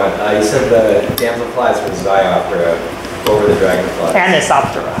 Another one. You said the damselflies were Zyoptera over the dragonflies.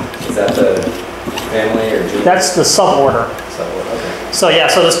 Anisoptera. Is that the family or genus? That's the suborder. Suborder, okay. So yeah,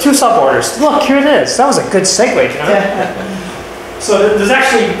 so there's 2 suborders. Look, here it is. That was a good segue, John. So there's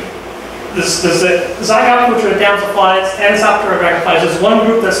actually, there's the zygote, which are the damselflies, Anisoptera dragonflies. There's one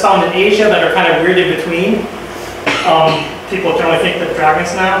group that's found in Asia that are kind of weird in between. People generally think they're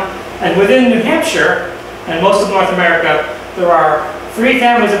dragons now. And within New Hampshire, And most of North America, there are 3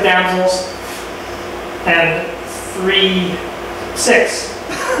 families of damsels and 6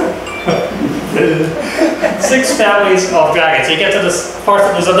 families of dragons. You get to this part,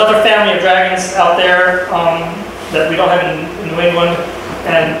 there's another family of dragons out there that we don't have in New England,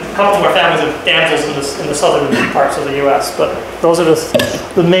 and a couple more families of damsels in the southern parts of the U.S. But those are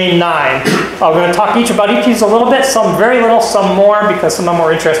the main 9. We're going to talk about each of these a little bit, some very little, some more, because some are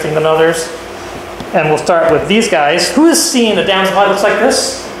more interesting than others. And we'll start with these guys. Who has seen a damselfly that looks like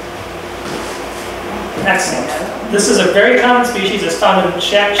this? Excellent. This is a very common species. It's found in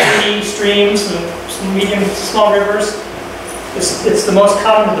shady streams and medium to small rivers. It's the most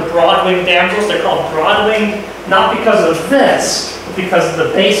common of the broad-winged damsels. They're called broad-winged not because of this, but because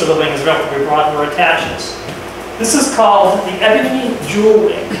the base of the wing is relatively broad where it attaches. This is called the ebony jewel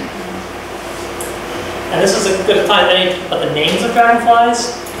wing. And this is a good time to think about the names of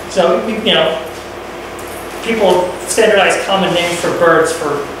dragonflies. So, people standardized common names for birds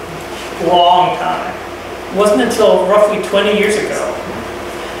for a long time. It wasn't until roughly 20 years ago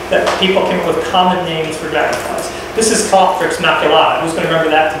that people came up with common names for dragonflies. This is Coptrix maculata. Who's going to remember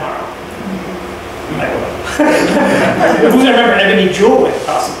that tomorrow? I will. Who's going to remember ebony jewel wing,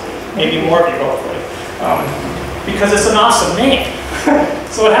 possibly? Maybe more of you, hopefully. Because it's an awesome name.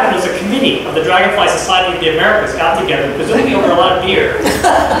 So what happened was a committee of the Dragonfly Society of the Americas got together, presumably over a lot of beer,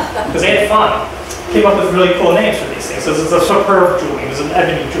 because they had fun. Came up with really cool names for these things. So this is a superb jewel wing, there's an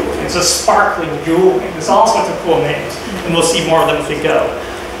ebony jewel wing, it's a sparkling jewel wing. There's all sorts of cool names, and we'll see more of them as we go.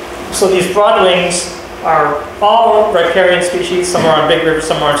 So these broad wings are all riparian species. Some are on big rivers,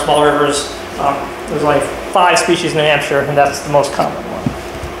 some are on small rivers. There's like 5 species in New Hampshire, and that's the most common one.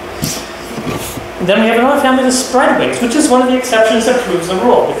 And then we have another family of spread wings, which is one of the exceptions that proves the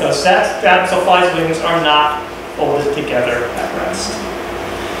rule, because that damselfly's wings are not folded together at rest.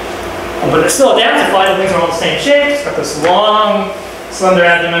 But they're still a damselfly. The wings are all the same shape. It's got this long, slender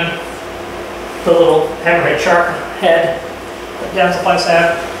abdomen, the little hammerhead shark head that damselflies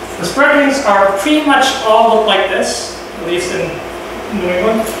have. The spread wings are pretty much all look like this, at least in New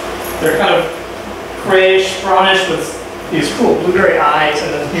England. They're kind of grayish, brownish with these cool blueberry eyes,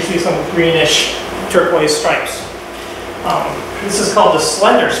 and then usually some greenish turquoise stripes. This is called the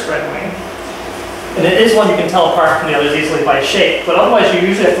slender spread wing. And it is one you can tell apart from the others easily by shape, but otherwise you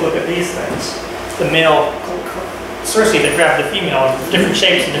usually have to look at these things. The male Circe that grabbed the female, different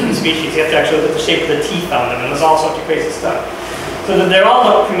shapes in different species. You have to actually look at the shape of the teeth on them, and there's all sorts of crazy stuff. So they all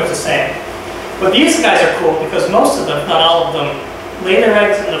look pretty much the same. But these guys are cool because most of them, not all of them, lay their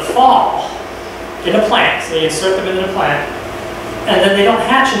eggs in the fall in a plant. So they insert them in a plant, and then they don't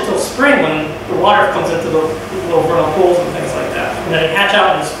hatch until spring when the water comes into the little vernal pools and things like that. And then they hatch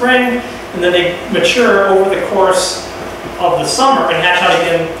out in the spring, and then they mature over the course of the summer and hatch out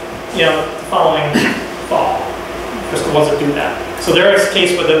again, the following fall. Just the ones that do that. So there is a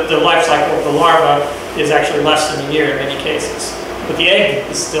case where the life cycle of the larva is actually less than a year in many cases. But the egg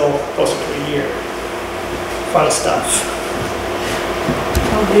is still closer to a year. Fun stuff.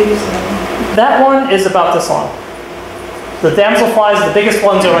 How big is that? That one is about this long. The damselflies, the biggest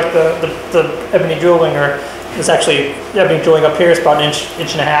ones are like the ebony jewel wing, is actually, the ebony jewel wing up here is about an inch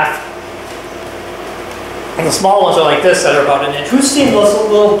and a half. And the small ones are like this that are about an inch. Who's seen those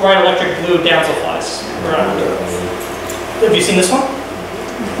little bright electric blue damselflies around? Have you seen this one?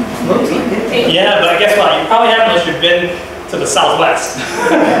 Yeah, but guess what? You probably haven't unless you've been to the southwest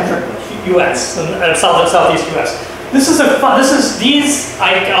U.S. and southeast U.S. I'll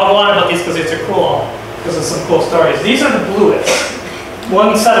go on about these because these are cool, because of some cool stories. These are the bluets.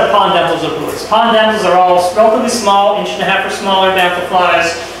 One set of pond damsels are bluets. Pond damsels are all relatively small, 1.5 inch or smaller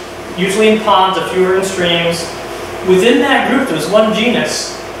damselflies, usually in ponds, a few are in streams. Within that group, there's one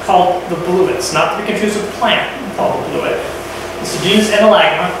genus called the bluets, not to be confused with a plant called the bluet. It's the genus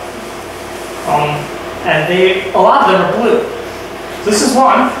Enolagma, and a lot of them are blue. This is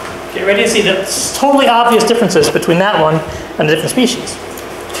one. Get ready to see the totally obvious differences between that one and the different species.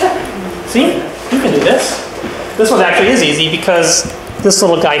 See? You can do this. This one actually is easy because this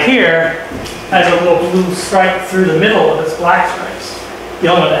little guy here has a little blue stripe through the middle of its black stripes. The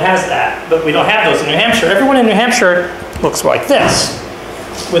only one that has that, but we don't have those in New Hampshire. Everyone in New Hampshire looks like this,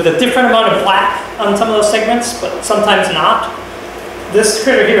 with a different amount of black on some of those segments, but sometimes not. This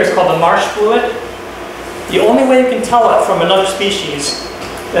critter here is called the marsh bluet. The only way you can tell it from another species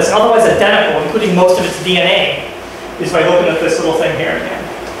that's otherwise identical, including most of its DNA, is by looking at this little thing here again.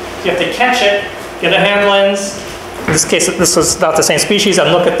 So you have to catch it, get a hand lens. In this case, this was not the same species, and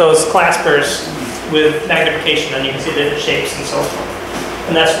look at those claspers with magnification, and you can see the shapes and so forth.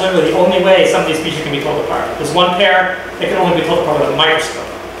 And that's literally the only way some of these species can be told apart. There's one pair that can only be told apart with a microscope.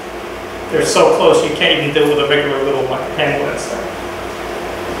 They're so close you can't even deal with a regular little pangolin stuff.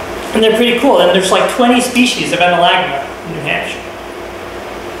 And they're pretty cool. And there's like 20 species of enolagma in New Hampshire.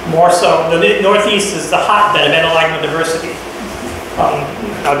 More so, the Northeast is the hotbed of enolagma diversity.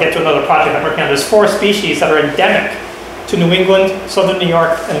 I'll get to another project I'm working on. There's 4 species that are endemic to New England, southern New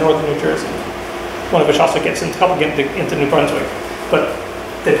York, and northern New Jersey. One of which also gets into New Brunswick. But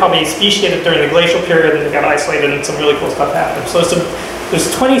they probably speciated during the glacial period and they got isolated and some really cool stuff happened. So there's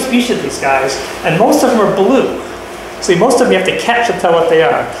 20 species of these guys, and most of them are blue. See, most of them you have to catch to tell what they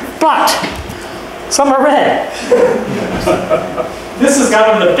are. But some are red. This has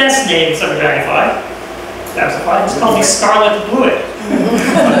got one of the best names of a dragonfly. It's called the scarlet bluet.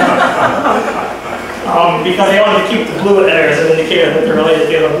 Because they wanted to keep the bluet there as an indicator that they're related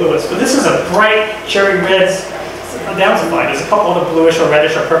to the other bluets. But this is a bright cherry red damselfly. There's a couple of bluish or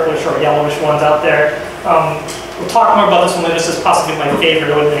reddish or purplish or yellowish ones out there. We'll talk more about this one later. This is possibly my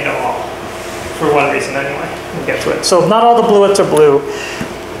favorite eliminate of all. For one reason anyway. We'll get to it. So not all the bluets are blue,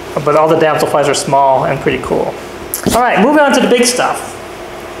 but all the damselflies are small and pretty cool. All right, moving on to the big stuff.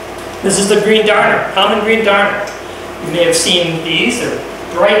 This is the green darner, common green darner. You may have seen these. They're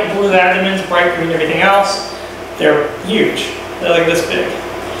bright blue abdomens, bright green everything else. They're huge. They're like this big.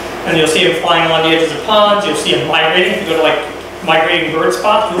 And you'll see them flying along the edges of ponds. You'll see them migrating. If you go to like migrating bird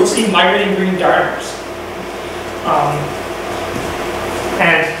spots, you'll see migrating green darners.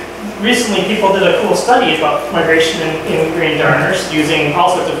 And recently people did a cool study about migration in green darners using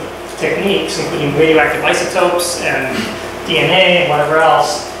all sorts of techniques, including radioactive isotopes and DNA and whatever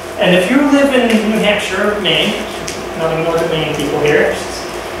else. And if you live in New Hampshire, Maine, not ignore the Maine people here,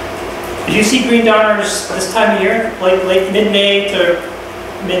 if you see green darners this time of year, like mid-May to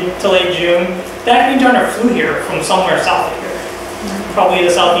mid to late June, that green darner flew here from somewhere south of here, probably the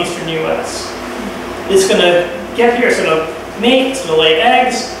southeastern US. It's going to get here, it's going to mate, it's going to lay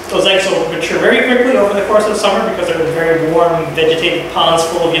eggs. Those eggs will mature very quickly over the course of the summer because they're in very warm, vegetated ponds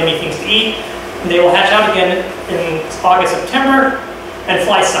full of yummy things to eat. And they will hatch out again in August, September, and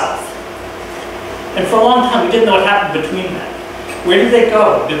fly south. And for a long time, we didn't know what happened between that. Where did they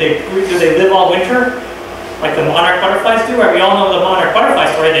go? Did they live all winter, like the monarch butterflies do? Right? We all know the monarch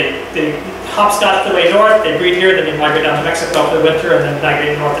butterfly story. They hopscotch their way north, they breed here, then they migrate down to Mexico for the winter, and then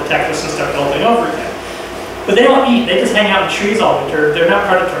migrate north to Texas and start the whole thing over again. But they don't eat, they just hang out in trees all winter. They're not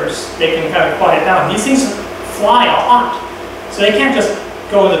predators. They can kind of quiet down. These things fly a lot, so they can't just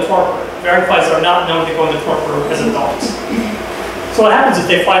go into torpor. Dragonflies are not known to go into torpor as adults. So what happens is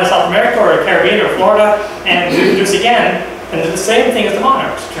they fly to South America or the Caribbean or Florida and reproduce again, and do the same thing as the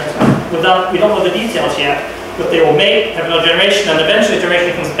monarchs, turns out. We don't know the details yet, but they will mate, have another generation, and eventually the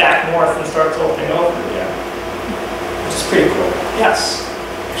generation comes back north and starts the whole thing over again. Which is pretty cool. Yes?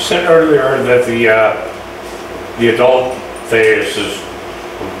 You said earlier that the adult phase is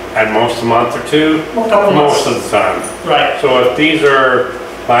at most a month or two? Well, a couple most months. of the time. Right. So if these are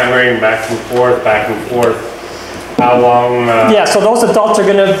migrating back and forth, how long? Yeah, so those adults are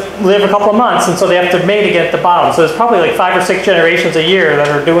going to live a couple of months, and so they have to mate again at the bottom. So there's probably like 5 or 6 generations a year that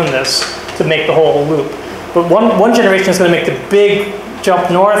are doing this to make the whole loop. But one generation is going to make the big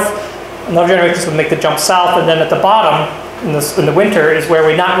jump north, another generation is going to make the jump south, and then at the bottom, in the winter, is where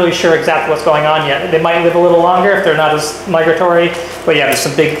we're not really sure exactly what's going on yet. They might live a little longer if they're not as migratory, but yeah, there's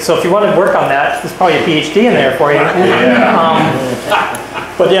some big, so if you want to work on that, there's probably a PhD in there for you.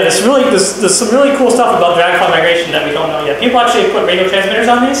 But yeah, there's some really cool stuff about dragonfly migration that we don't know yet. People actually put radio transmitters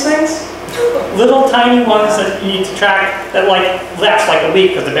on these things. Little tiny ones that you need to track that last like a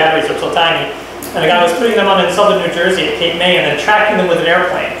week because the batteries are so tiny. And a guy was putting them on in southern New Jersey at Cape May and then tracking them with an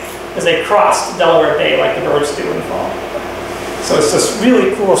airplane as they crossed Delaware Bay like the birds do in the fall. So it's just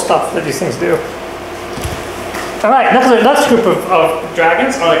really cool stuff that these things do. All right, next group of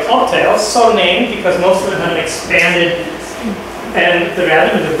dragons are the clubtails, so named because most of them have an expanded end to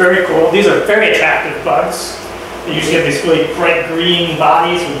them, and they're very cool. These are very attractive bugs. They usually have these really bright green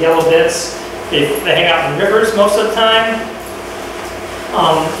bodies with yellow bits. They hang out in rivers most of the time.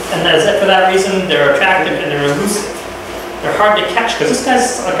 And for that reason, they're attractive and they're elusive. They're hard to catch because this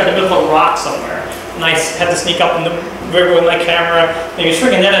guy's like in the middle of a rock somewhere. And I had to sneak up in the river with my camera. And you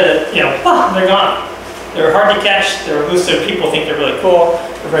swing a net at it, they're gone. They're hard to catch, they're elusive, people think they're really cool,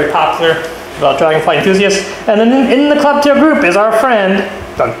 they're very popular about dragonfly enthusiasts. And then in the clubtail group is our friend,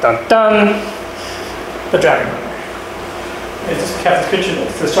 dun dun dun, the dragon runner. I just kept this picture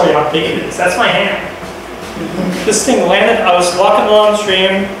to show you how big it is. That's my hand. This thing landed, I was walking along the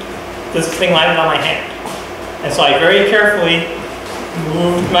stream, this thing landed on my hand. And so I very carefully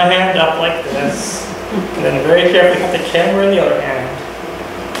moved my hand up like this, and then very carefully put the camera in the other hand,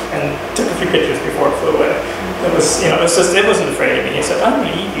 and took a few pictures before it flew away. It was, it wasn't afraid of me. He said, I'm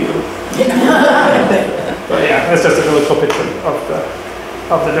going to eat you.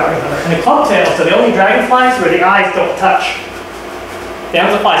 of the dragonfly. And the clubtails are the only dragonflies where the eyes don't touch. The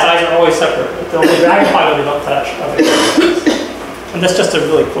damselfly's eyes are always separate, but the only dragonfly where they don't touch are the dragonflies. And that's just a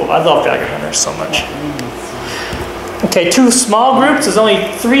really cool. I love dragon hunters so much. Okay, 2 small groups. There's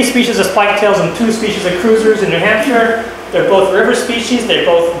only 3 species of spiketails and 2 species of cruisers in New Hampshire. They're both river species. They're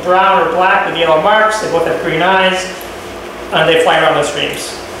both brown or black with yellow marks. They both have green eyes. And they fly around the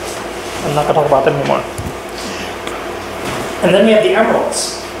streams. I'm not going to talk about them anymore. And then we have the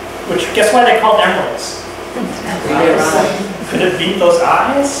emeralds, which, guess why they're called emeralds? Could it be those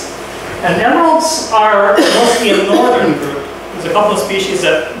eyes? And emeralds are mostly a northern group. There's a couple of species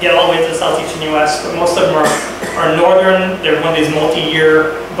that get all the way to the southeastern U.S., but most of them are northern. They're one of these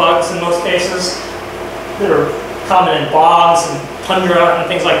multi-year bugs in most cases. They're common in bogs and tundra and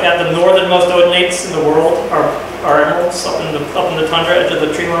things like that. The northernmost odinates in the world are emeralds up in the tundra edge of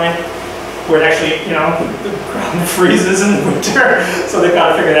the tree line, where it actually, you know, the ground freezes in the winter, so they've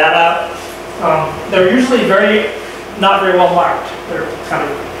got to figure that out. They're usually not very well marked. They're kind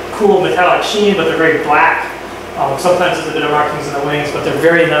of cool metallic sheen, but they're very black. Sometimes there's a bit of markings in the wings, but they're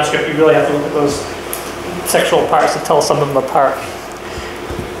very nondescript. You really have to look at those sexual parts to tell some of them apart.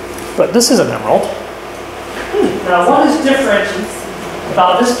 But this is an emerald. Now, what is different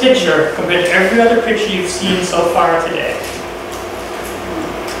about this picture compared to every other picture you've seen so far today?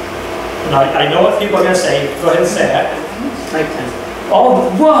 Now, I know what people are going to say. Go ahead and say it. Nighttime. Oh,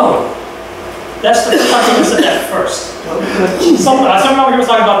 whoa! That's the first time I said that first. Some people were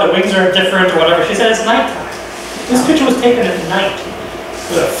talking about the wings are different or whatever. She said it's nighttime. This picture was taken at night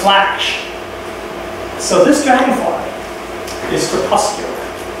with a flash. So this dragonfly is crepuscular,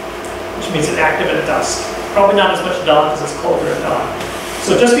 which means it's active at dusk. Probably not as much dawn because it's colder at dawn.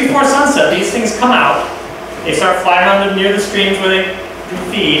 So just before sunset, these things come out. They start flying around near the streams where they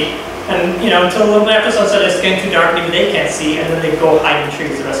feed. And, you know, until a little bit after sunset, it's getting too dark and even they can't see, and then they go hide in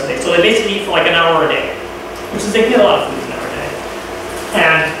trees the rest of the day. So they basically eat for like an hour a day, which is they get a lot of food in an hour a day.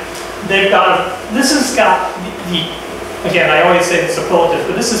 And they've got, this has got again, I always say the superlative,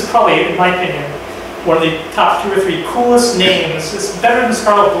 but this is probably, in my opinion, one of the top 2 or 3 coolest names. It's better than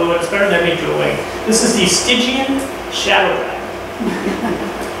Scarlet Blue, and it's better than Ebony Jewelwing. This is the Stygian Shadow Dragon.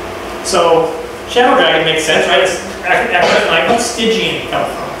 So, Shadow Dragon makes sense, right? It's like, what's Stygian come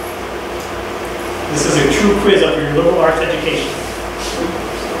from? This is a true quiz of your liberal arts education.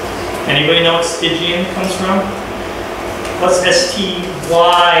 Anybody know what Stygian comes from? What's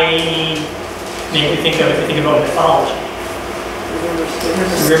S-T-Y make you think of if you think about mythology?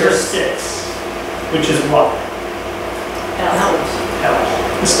 River Styx, which is what? Hell.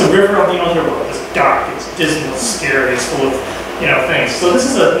 It's the river of the underworld. It's dark, it's dismal, it's scary, it's full of, you know, things. So this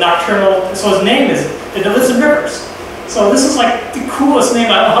is a nocturnal, so his name is, it lives in rivers. So this is like the coolest name.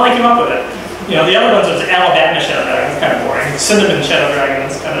 I don't know how they came up with it. You know, the other ones are the Alabama Shadow Dragon, it's kind of boring. Cinnamon Shadow Dragon,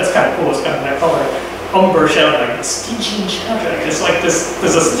 that's kind of cool, it's kind of that color. Umber Shadow Dragon, Stygian Shadow Dragon. It's like this,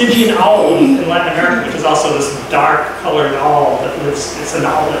 there's a Stygian owl in Latin America, which is also this dark colored owl that lives, it's an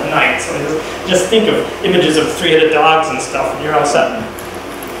owl at night. So just think of images of 3-headed dogs and stuff, and you're all set.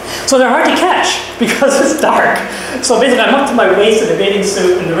 So they're hard to catch because it's dark. So basically, I'm up to my waist in a bathing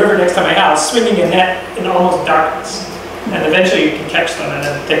suit in the river next to my house, swinging a net in almost darkness. And eventually you can catch them and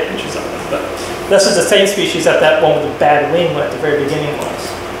then take pictures of them. But this is the same species that that one with the bad wing at the very beginning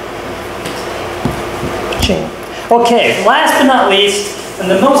was. Okay, last but not least, and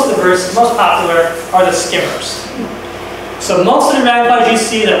the most diverse, most popular, are the skimmers. So most of the dragonflies you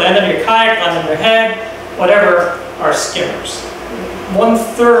see that land on your kayak, land on their head, whatever, are skimmers.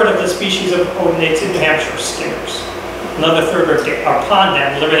 1/3 of the species of odinates in New Hampshire are skimmers. Another third are pond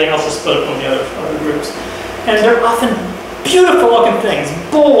animals. Everything else is split up from the other groups. And they're often beautiful looking things,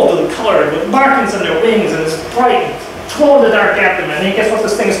 bold and colored, with markings on their wings and this bright, glow-in-the-dark abdomen. And guess what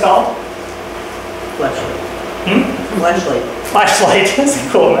this thing is called? Flashlight. Flashlight. Flashlight.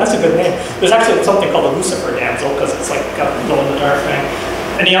 That's cool. That's a good name. There's actually something called a Lucifer damsel because it's like got a glow-in-the-dark thing.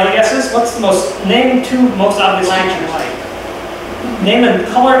 Any other guesses? What's the name 2 most obvious features? Name and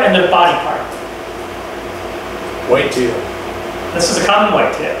color and their body part. White tail. This is a common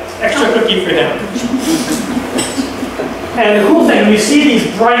white tail. Extra cookie for him. And the cool thing, when you see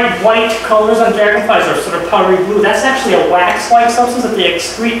these bright white colors on dragonflies or sort of powdery blue, that's actually a wax-like substance that they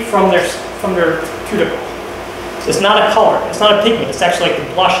excrete from their cuticle. It's not a color, it's not a pigment, it's actually like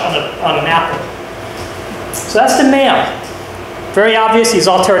the blush on an apple. So that's the male. Very obvious, he's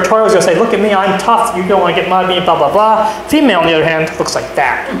all territorial, he's gonna say, look at me, I'm tough, you don't wanna get mad at me, blah, blah, blah. Female, on the other hand, looks like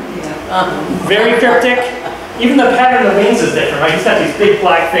that. Very cryptic. Even the pattern of the wings is different, right? He's got these big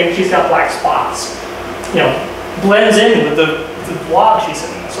black things, she's got black spots. You know, blends in with the log she's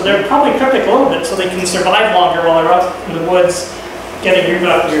in. So they're probably cryptic a little bit so they can survive longer while they're up in the woods getting you're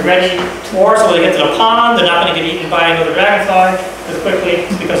ready, or so when they get to the pond, they're not going to get eaten by another dragonfly as quickly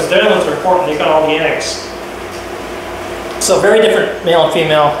because they're the ones that are important. They got all the eggs. So very different male and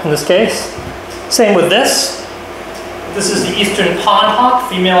female in this case. Same with this. This is the eastern pond hawk,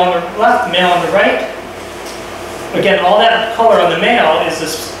 female on the left, male on the right. Again, all that color on the male is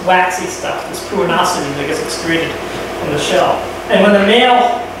this waxy stuff, this pruinosity that gets excreted from the shell. And when the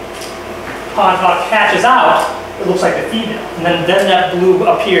male pond hawk hatches out, it looks like the female. And then that blue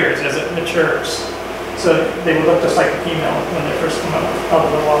appears as it matures. So they would look just like the female when they first come out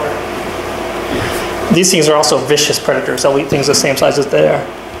of the water. These things are also vicious predators. They'll eat things the same size as they are.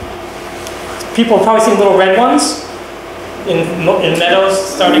 People have probably seen little red ones in meadows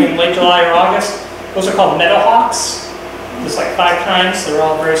starting in late July or August. Those are called meadowhawks. There's like 5 kinds. They're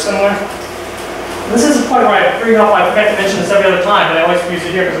all very similar. This is the point where I bring up, I forget to mention this every other time, but I always use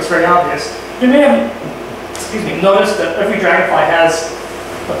it here because it's very obvious. You may have noticed that every dragonfly has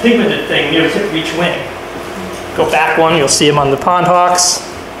a pigmented thing near the tip of each wing. Go back one, you'll see them on the pond hawks.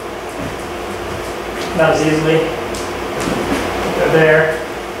 Not as easily. They're there.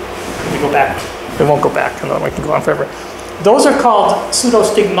 Let me go back. It won't go back, and then I can go on forever. Those are called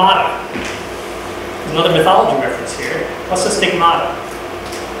pseudostigmata. Another mythology reference here. What's a stigmata?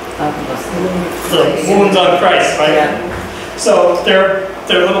 The wounds on Christ, right? Yeah. So they're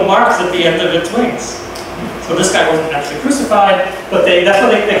little marks at the end of its wings. So this guy wasn't actually crucified, but that's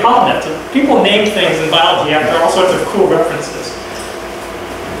what they call them. So people name things in biology after all sorts of cool references.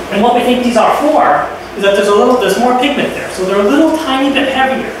 And what we think these are for is that there's more pigment there. So they're a little tiny bit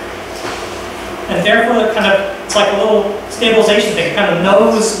heavier. And therefore it's like a little stabilization thing. It kind of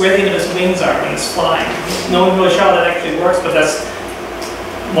knows where the end of its wings are when it's flying. No one really sure how that actually works, but that's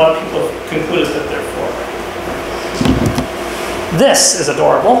what people have concluded that they're for. This is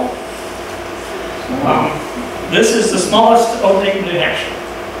adorable. This is the smallest oat lake in New Hampshire.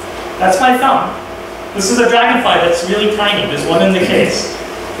 That's my thumb. This is a dragonfly that's really tiny. There's one in the case.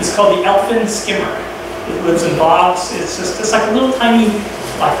 It's called the elfin skimmer. It lives in bogs. It's like a little tiny,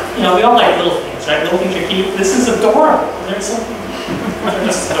 we all like little things, right? Little things are cute. This is adorable. They're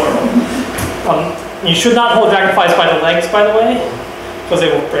just adorable. You should not hold dragonflies by the legs, by the way, because they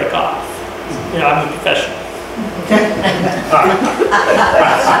will break off. I'm a professional.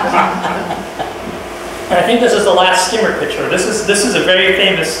 And I think this is the last skimmer picture. This is a very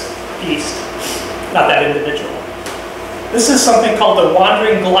famous beast, not that individual. This is something called the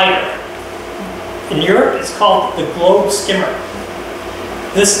wandering glider. In Europe, it's called the globe skimmer.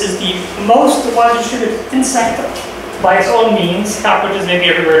 This is the most widely distributed insect by its own means. Cockroaches may be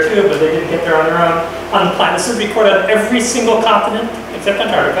everywhere too, but they didn't get there on their own on the planet. This is recorded on every single continent except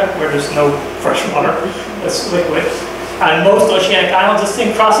Antarctica, where there's no fresh water. It's liquid. On most oceanic islands, this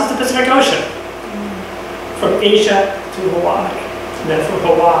thing crosses the Pacific Ocean from Asia to Hawaii, and then from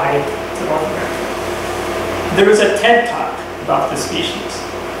Hawaii to North America. There is a TED Talk about this species.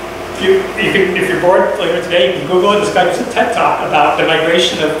 If you're bored later today, you can Google it. This guy gives a TED Talk about the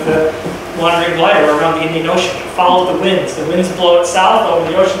migration of the wandering glider around the Indian Ocean. Follow the winds. The winds blow it south over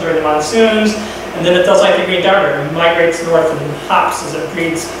the ocean during the monsoons, and then it does like the green darter. It migrates north and hops as it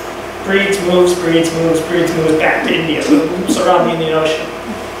breeds, moves back to India. So it moves around the Indian Ocean.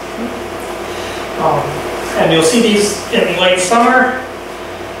 And you'll see these in late summer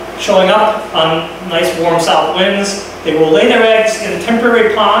showing up on nice warm south winds. They will lay their eggs in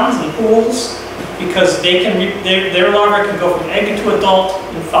temporary ponds and pools because their larvae can go from egg into adult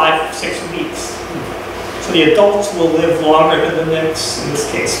in 5-6 weeks. So the adults will live longer than the nymphs in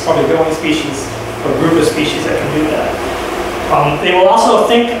this case, probably the only species or group of species that can do that. They will also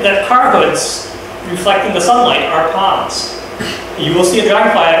think that car hoods reflecting the sunlight are ponds. You will see a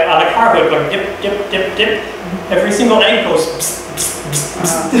dragonfly on a car hood going dip, dip, dip, dip. Every single egg goes psst, psst, psst,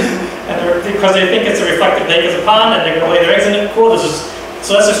 psst. And because they think it's a reflective lake as a pond and they're going to lay their eggs in it. Cool.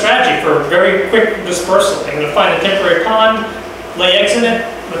 So that's a strategy for very quick dispersal. They're going to find a temporary pond, lay eggs in it,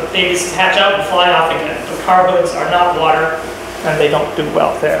 the babies hatch out and fly off again. The car hoods are not water and they don't do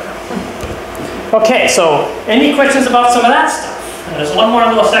well there. Okay, so any questions about some of that stuff? And there's one more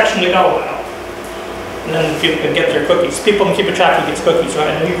little section to go about. And then people can get their cookies. People can keep a track who gets cookies, right?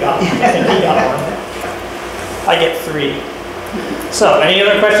 I know you got one. I think you got one. I get 3. So, any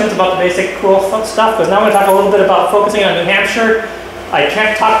other questions about the basic cool stuff? Because now I'm going to talk a little bit about focusing on New Hampshire. I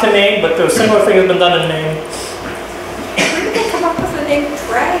can't talk to Maine, but there's similar things have been done in Maine. Where did they come up with the name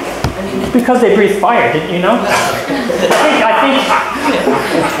dragon? Because they breathe fire, didn't you know?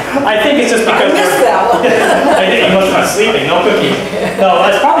 I think it's just because I think you must have been sleeping, no cookie. No,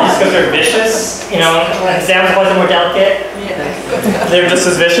 it's probably just because they're vicious, and damsels are more delicate. Yeah. They're just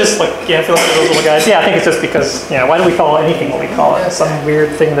as vicious, like, yeah, if you look at those little guys. Yeah, I think it's just because, yeah, why do we call anything what we call it? Some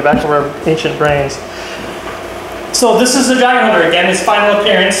weird thing in the back of our ancient brains. So this is the dragon hunter again, his final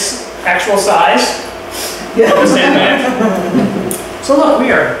appearance, actual size. So look,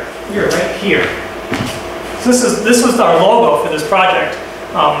 we are right here. So this was our logo for this project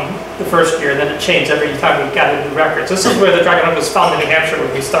the first year, then it changed every time we got a new record. So this is where the dragon hunter was found in New Hampshire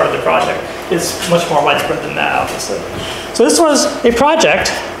when we started the project. It's much more widespread than that, obviously. So this was a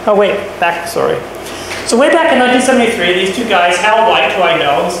project, oh wait, back, sorry. So way back in 1973, these two guys, Hal White, who I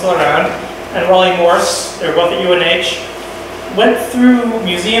know, he's still around, and Raleigh Morse, they're both at UNH, went through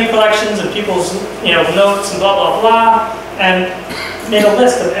museum collections and people's notes and blah, blah, blah, and made a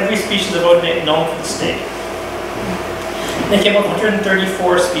list of every species of odonate known for the state. And they came up with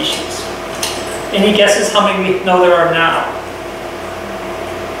 134 species. Any guesses how many we know there are now?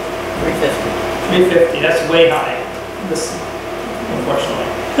 350. 350, that's way high, this, unfortunately.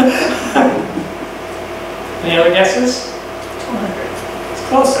 Any other guesses? 200. It's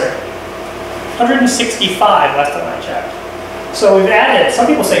closer. 165 last time I checked. So we've added, some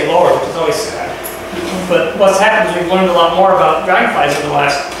people say lower, which is always sad. But what's happened is we've learned a lot more about dragonflies in the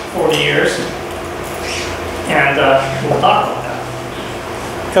last 40 years. And we'll talk about that.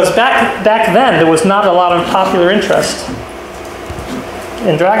 Because back then, there was not a lot of popular interest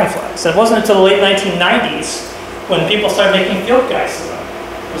in dragonflies. It wasn't until the late 1990s when people started making field guides to them.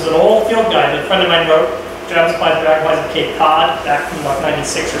 It was an old field guide that a friend of mine wrote, Dragonflies at Cape Cod, back from about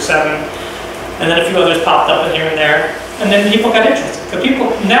 96 or 7. And then a few others popped up in here and there. And then people got interested.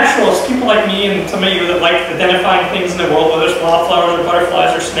 Because naturalists, people like me and some of you that like identifying things in the world, whether it's wildflowers or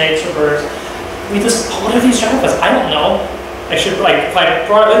butterflies or snakes or birds, we just, what are these dragonflies? I don't know. I should, if I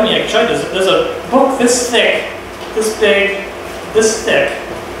brought it with me, I could show you. There's a book this thick, this big, this thick,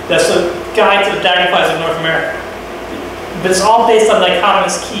 that's a guide to the dragonflies of North America. But it's all based on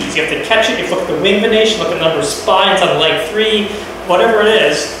dichotomous keys. You have to catch it, you have to look at the wing venation, look at the number of spines on leg 3, whatever it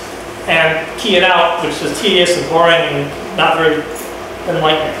is, and key it out, which is tedious and boring and not very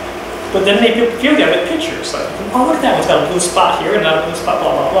enlightening. But then they feel that with pictures. Like, oh, look at that one's got a blue spot here and not a blue spot,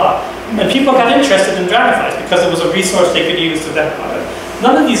 blah, blah, blah. And people got interested in dragonflies because it was a resource they could use to identify them.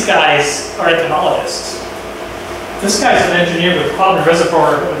 None of these guys are entomologists. This guy's an engineer with Cloud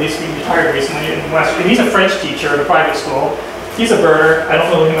Reservoir, at least he retired recently in West. He's a French teacher at a private school. He's a birder. I don't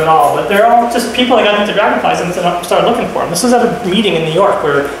know him at all, but they're all just people that got into dragonflies and started looking for them. This was at a meeting in New York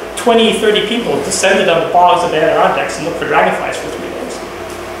where 20, 30 people descended on the bogs of Adirondacks and looked for dragonflies for 3 days.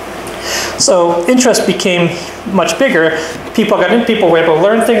 So interest became much bigger. People got in, people were able to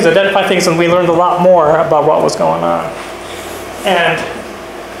learn things, identify things, and we learned a lot more about what was going on. And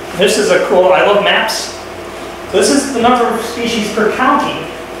this is a cool, I love maps. So this is the number of species per county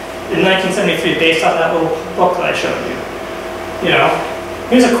in 1973 based on that little book that I showed you.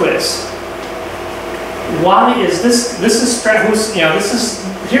 Here's a quiz. Why is this is,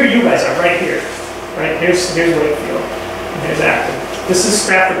 here you guys are, right here. Right, here's Wakefield, and here's Acton. This is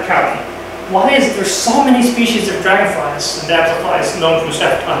Stratford County. Why is there so many species of dragonflies and damselflies known from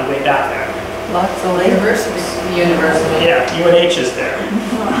Stratford County way back there? Lots of universities. Yeah, UNH is there.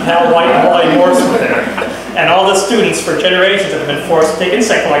 Hal White and Raleigh Morse were there. And all the students for generations that have been forced to take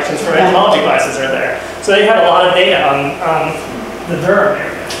insect collections for entomology classes are there. So they had a lot of data on the Durham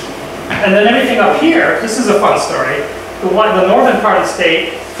area. And then everything up here, this is a fun story. The northern part of the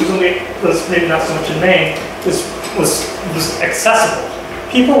state, was maybe not so much in Maine, was accessible.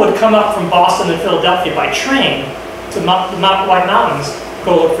 People would come up from Boston and Philadelphia by train to the White Mountains,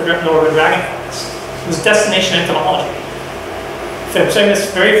 go look for northern dragonflies. It was destination entomology.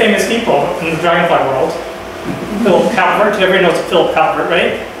 Very famous people in the dragonfly world. Philip Calvert, everybody knows Philip Calvert,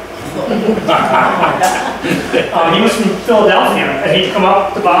 right? He was from Philadelphia, and he'd come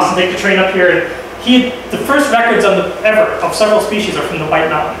up to Boston, take the train up here, and the first records ever of several species are from the White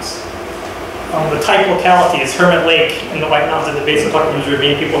Mountains. The type locality is Hermit Lake in the White Mountains at the base of Huckleberry's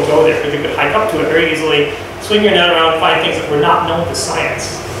Ravine. People go there because they could hike up to it very easily, swing your net around, find things that were not known to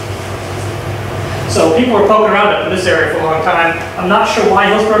science. So people were poking around up in this area for a long time. I'm not sure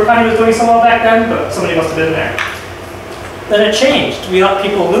why Hillsborough County was doing so well back then, but somebody must have been there. Then it changed. We let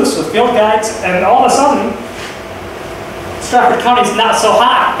people loose with field guides, and all of a sudden, Stratford County's not so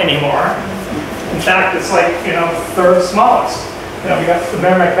hot anymore. In fact, it's like, third smallest. We got the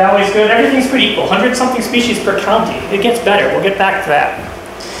Merrimack Valley's good. Everything's pretty equal. 100-something species per county. It gets better. We'll get back to that.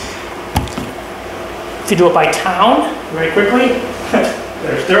 If you do it by town, very quickly,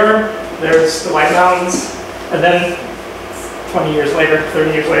 there's Durham, there's the White Mountains, and then 20 years later,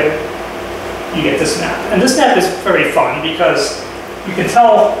 30 years later, you get this map. And this map is very fun because you can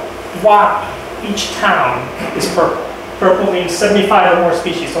tell why each town is purple. Purple means 75 or more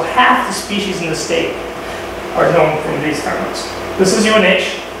species. So half the species in the state are known from these terms. This is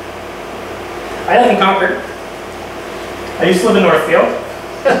UNH. I live in Concord. I used to live in Northfield.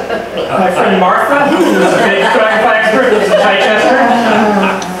 My friend Martha, who's a big dragonfly expert, lives in Chichester.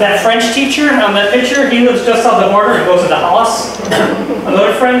 That French teacher on that picture, he lives just on the border and goes into Hollis.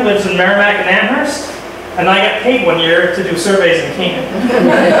 Another friend lives in Merrimack and Amherst. And I got paid one year to do surveys in Canaan.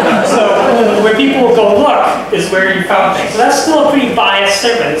 So where people will go look is where you found things. So that's still a pretty biased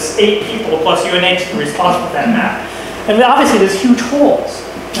survey. It's 8 people plus UNH responsible for that map. And obviously there's huge holes.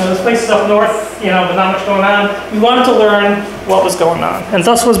 There's places up north, with not much going on. We wanted to learn what was going on. And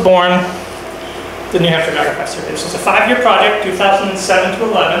thus was born the New Hampshire Dragonfly Survey. This was a 5-year project, 2007 to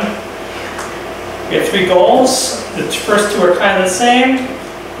 11. We had 3 goals. The first 2 are kind of the same.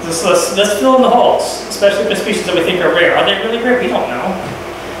 Let's fill in the holes, especially for species that we think are rare. Are they really rare? We don't know.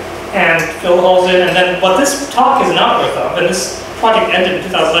 And fill the holes in. And then what this talk is an outgrowth of, and this project ended in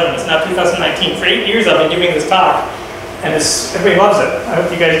 2011, it's now 2019. For 8 years I've been giving this talk, and everybody loves it. I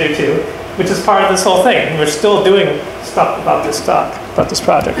hope you guys do too, which is part of this whole thing. And we're still doing stuff about this talk, about this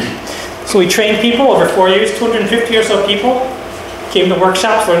project. So we trained people over 4 years, 250 or so people, came to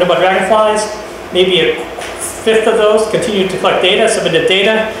workshops, learned about dragonflies, maybe a 1/5 of those continued to collect data, submitted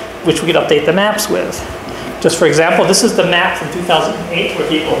data, which we could update the maps with. Just for example, this is the map from 2008 where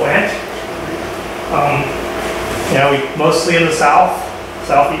people went. We mostly in the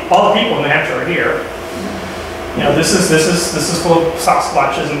southeast. All the people in New Hampshire are here. This is full of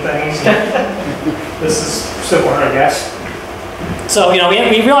Sasquatches and things. This is similar, I guess. So we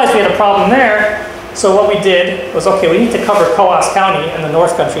realized we had a problem there. So what we did was, okay, we need to cover Coas County and the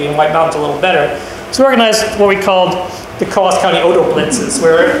North Country and White Mountains a little better. So we organized what we called the Coas County Odo Blitzes,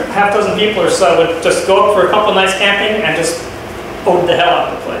 where half dozen people or so would just go up for a couple nights camping and just ode the hell out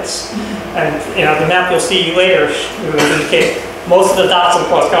of the place. And the map you'll see later will indicate most of the dots in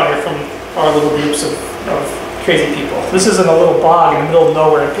Coas County are from our little groups of crazy people. This is in a little bog in the middle of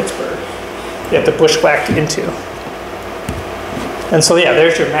nowhere in Pittsburgh. You have to bushwhack into. And so yeah,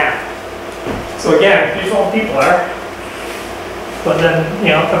 there's your map. So again, here's all the people are. But then,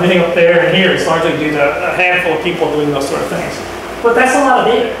 everything up there and here is largely due to a handful of people doing those sort of things. But that's a lot of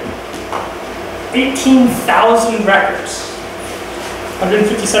data. 18,000 records,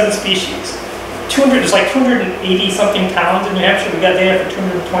 157 species. There's like 280 something towns in New Hampshire. We got data for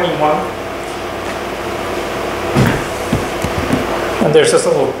 221. And there's this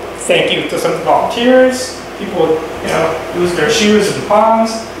little thank you to some volunteers. People would, lose their shoes and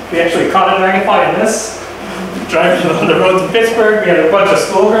ponds. We actually caught a dragonfly in this. Driving on the roads in Pittsburgh, we had a bunch of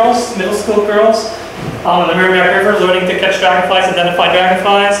schoolgirls, middle school girls, on the Merrimack River learning to catch dragonflies, identify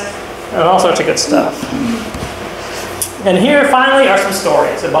dragonflies, and all sorts of good stuff. And here, finally, are some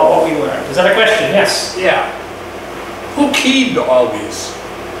stories about what we learned. Is that a question? Yes? Yeah. Who keyed all these?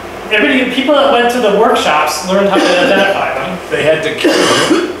 People that went to the workshops learned how to identify them. They had to kill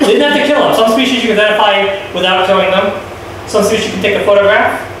them. They didn't have to kill them. Some species you can identify without killing them. Some species you can take a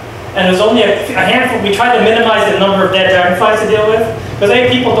photograph. And there's only a handful. We try to minimize the number of dead dragonflies to deal with, because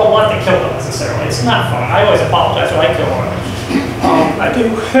people don't want to kill them necessarily. It's not fun. I always apologize when I kill one. I do.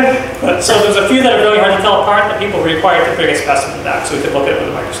 But so there's a few that are really hard to tell apart that people require to bring a specimen back so we could look at it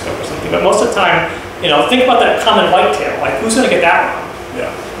with a microscope or something. But most of the time, think about that common whitetail. Like, who's going to get that one? Yeah.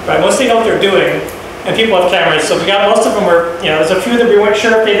 Right. Most they know what they're doing, and people have cameras. So we got most of them were. There's a few that we weren't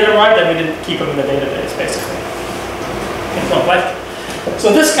sure if they did it right, then we didn't keep them in the database, basically.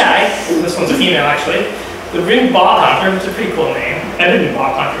 So this guy, this one's a female actually, the ringed bog hunter, which is a pretty cool name. Ebony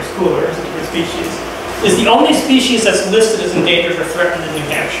bog hunter is cooler, it's a different species, is the only species that's listed as endangered or threatened in New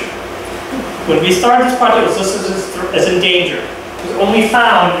Hampshire. When we started this project, it was listed as endangered. It was only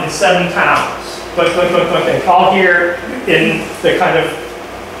found in 7 towns. All here in the kind of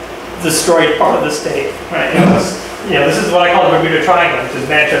destroyed part of the state. Right? This is what I call the Bermuda Triangle, which is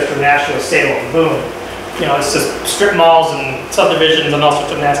Manchester, Nashua, Salem, Boone. It's just strip malls and subdivisions and all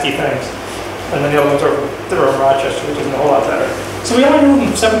sorts of nasty things. And then the other ones are from Rochester, which isn't a whole lot better. So we only moved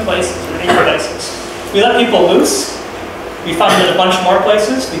them 7 places, or 8 places. We let people loose. We found it in a bunch more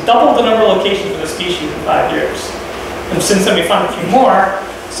places. We doubled the number of locations for the species in 5 years. And since then we found a few more.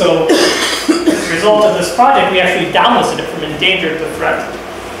 So as a result of this project, we actually downlisted it from endangered to threatened.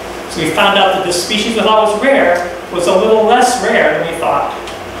 So we found out that this species we thought was rare was a little less rare than we thought,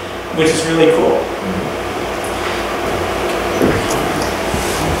 which is really cool.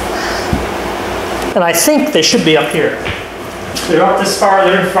 And I think they should be up here. They're up this far,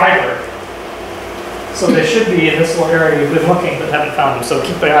 they're in Freiburg. So they should be in this little area we've been looking but haven't found them, so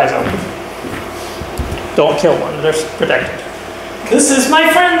keep your eyes open. Don't kill one, they're protected. This is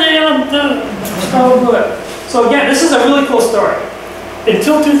my friend, So again, this is a really cool story.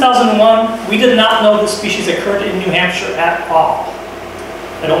 Until 2001, we did not know this species occurred in New Hampshire at all.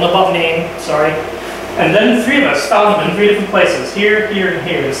 I don't know about Maine, sorry. And then 3 of us found them in 3 different places, here, here, and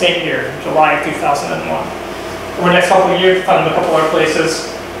here, the same year, July of 2001. Over the next couple of years, we found them a couple other places.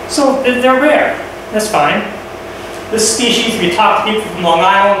 So they're rare, that's fine. This species, we talked to people from Long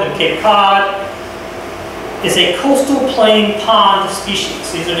Island and Cape Cod, is a coastal plain pond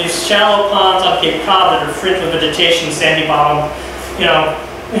species. These are these shallow ponds on Cape Cod that are fringed with vegetation, sandy bottom. You know,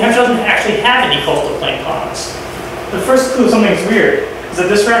 New Hampshire doesn't actually have any coastal plain ponds. The first clue something's weird is that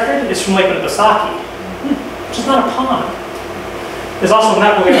this record is from Lake Winnipesaukee, which is not a pond. There's also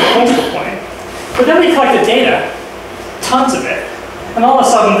not really a coastal plain. But then we collected data, tons of it, and all of a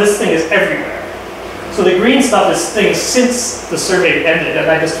sudden this thing is everywhere. So the green stuff is things since the survey ended, and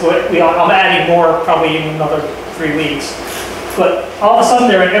I'm adding more probably in another 3 weeks. But all of a sudden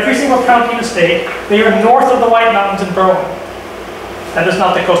they're in every single county in the state. They are north of the White Mountains in Berlin. That is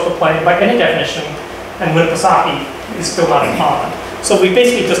not the coastal plain by any definition, and Winnipesaukee is still not a pond. So we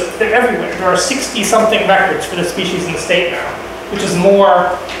basically they're everywhere. There are 60-something records for the species in the state now, which is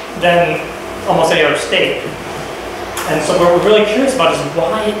more than almost any other state. And so what we're really curious about is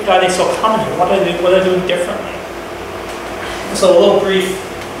why are they so common here? What are they doing differently? So a little brief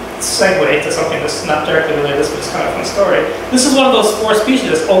segue to something that's not directly related to this, but it's kind of a fun story. This is one of those 4 species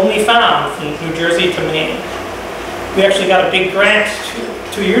that's only found from New Jersey to Maine. We actually got a big grant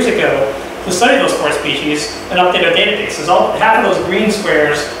 2 years ago to study those 4 species and update our databases. Half of those green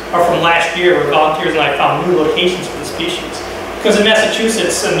squares are from last year where volunteers and I found new locations for the species. Because in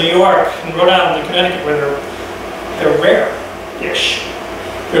Massachusetts and New York and Rhode Island and Connecticut, where they're rare-ish.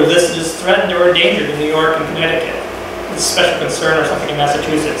 They're listed as threatened or endangered in New York and Connecticut. It's a special concern or something in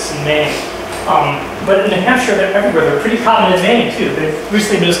Massachusetts and Maine. But in New Hampshire, they're everywhere. They're pretty common in Maine, too. They've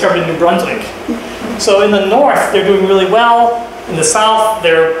recently been discovered in New Brunswick. So in the north, they're doing really well. In the south,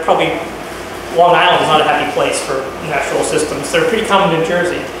 they're probably, Long Island is not a happy place for natural systems. They're pretty common in New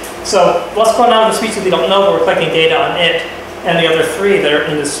Jersey. So what's going on with the species we don't know, but we're collecting data on it and the other 3 that are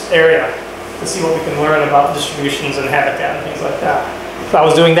in this area to see what we can learn about distributions and habitat and things like that. So I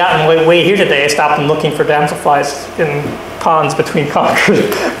was doing that on the way here today. I stopped and looking for damselflies in ponds between Concord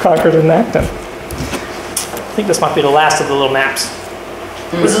and Acton. I think this might be the last of the little maps.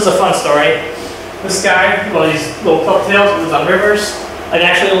 This is a fun story. This guy, well, these little cocktails lives on rivers. I've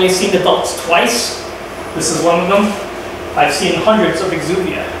actually only seen adults twice. This is one of them. I've seen hundreds of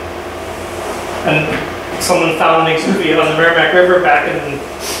exuvia. And someone found an exuvia on the Merrimack River back in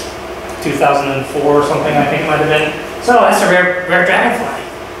 2004 or something, I think it might have been. So that's a rare dragonfly.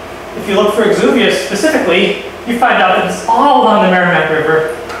 If you look for exuvia specifically, you find out that it's all on the Merrimack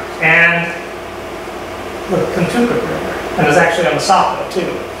River and the Kentucky River, and it's actually on the Saco too.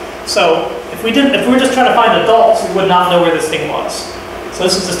 So if we were just trying to find adults, we would not know where this thing was. So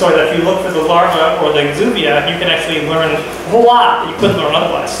this is the story that if you look for the larva or the exuvia, you can actually learn a whole lot that you couldn't learn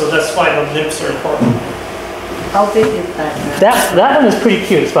otherwise. So that's why the nymphs are important. How big is that? That one is pretty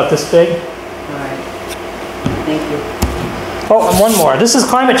cute. It's about this big. All right. Thank you. Oh, and one more. This is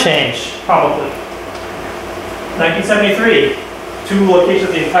climate change, probably. 1973. 2 locations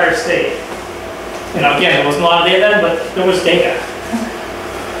of the entire state. You know, again, there wasn't a lot of data then, but there was data.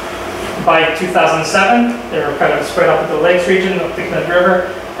 By 2007, they were kind of spread up into the Lakes region of the Connecticut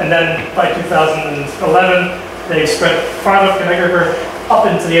River, and then by 2011, they spread farther up the Connecticut River up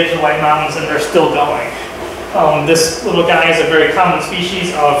into the edge of the White Mountains, and they're still going. This little guy is a very common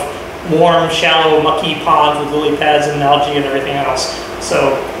species of warm, shallow, mucky ponds with lily pads and algae and everything else.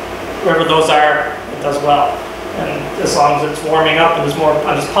 So wherever those are, it does well. And as long as it's warming up and there's more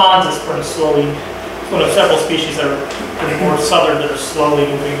on these ponds, it's pretty slowly. It's one of several species that are pretty more southern that are slowly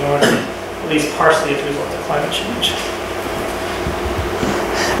moving north, at least partially as a result of climate change.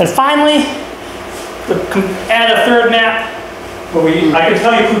 And finally, add a 3rd map where I can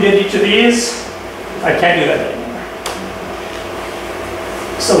tell you who did each of these. I can't do that anymore.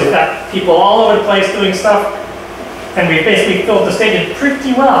 So we've got people all over the place doing stuff, and we basically filled the state in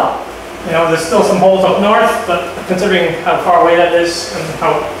pretty well. You know, there's still some holes up north, but considering how far away that is and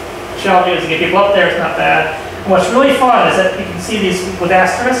how challenging it is to get people up there, it's not bad. And what's really fun is that you can see these with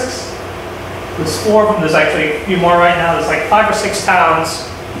asterisks. There's 4 of them. There's actually a few more right now. There's like 5 or 6 towns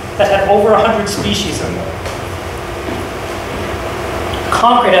that have over 100 species in them.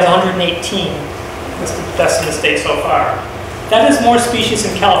 Concord has 118. That's the best in the state so far. That is more species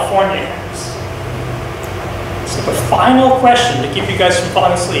than California has. So the final question to keep you guys from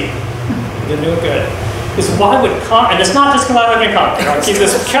falling asleep, you're doing good, is why would Concord, and it's not just because I live in Concord, I'll keep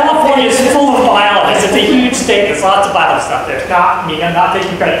this, California is full of biologists. It's a huge state, there's lots of biologists out there. It's not me, I'm not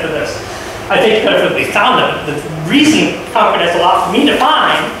taking credit for this. I think that if we found them, the reason Concord has a lot for me to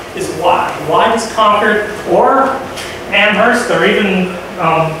find is why. Why does Concord or Amherst or even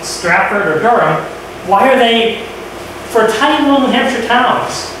Stratford or Durham, why are they, for tiny little New Hampshire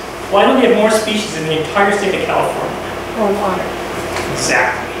towns, why don't they have more species in the entire state of California? Or water.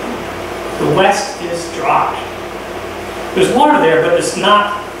 Exactly. The West is dry. There's water there, but it's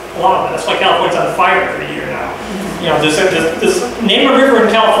not a lot of it. That's why California's on fire every year now. You know, there's name a river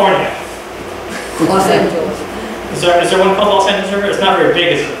in California. Los Angeles. Is there one called Los Angeles River? It's not very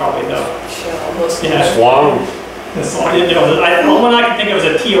big, is it? Probably though. Yeah. It's long. It's long. You know, the only one I can think of is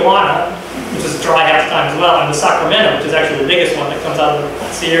a Tijuana, which is dry half the time as well, and the Sacramento, which is actually the biggest one that comes out of the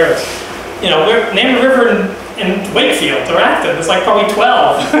Sierras. You know, name a river in Wakefield or Acton. It's like probably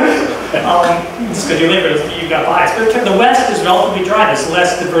 12. Just because you got bias. But the West is relatively dry. There's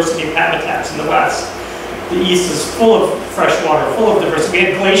less diversity of habitats in the West. The East is full of fresh water, full of diversity. We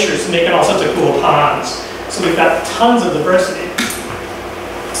had glaciers making all sorts of cool ponds. So we've got tons of diversity.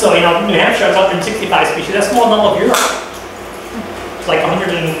 So, you know, New Hampshire has 165 species. That's more than all of Europe. It's like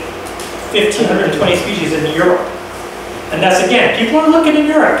 115, 120 species in Europe. And that's, again, people are looking in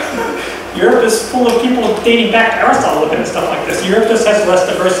Europe. Europe is full of people dating back to Aristotle looking at stuff like this. Europe just has less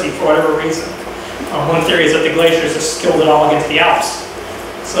diversity for whatever reason. One theory is that the glaciers just killed it all against the Alps.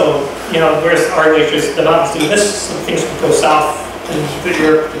 So, you know, whereas our glaciers, the mountains do this, so things would go south, and the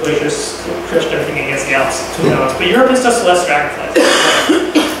glaciers crushed everything against the Alps. Who knows? But Europe is just less dragonflies.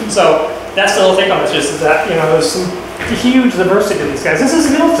 So that's the whole thing on this, is that, you know, there's some huge diversity to these guys. This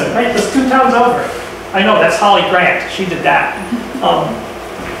is Milton, right? There's 2 towns over. I know, that's Holly Grant. She did that.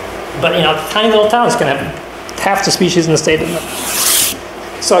 But, you know, tiny little towns can have half the species in the state of them.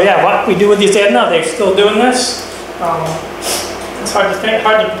 So, yeah, what we do with these data now, they're still doing this. It's hard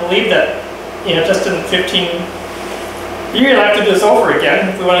to believe that, you know, just in 15 years, I have to do this over again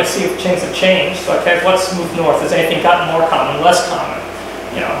if we want to see if things have changed. So, okay, what's moved north? Has anything gotten more common, less common?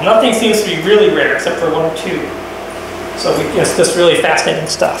 You know, nothing seems to be really rare except for 1 or 2. So, it's just really fascinating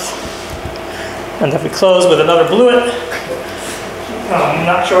stuff. And if we close with another bluet, I'm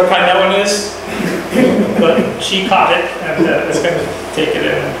not sure what kind that one is, but she caught it and is going to take it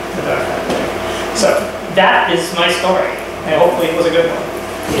in. So that is my story, and hopefully it was a good one.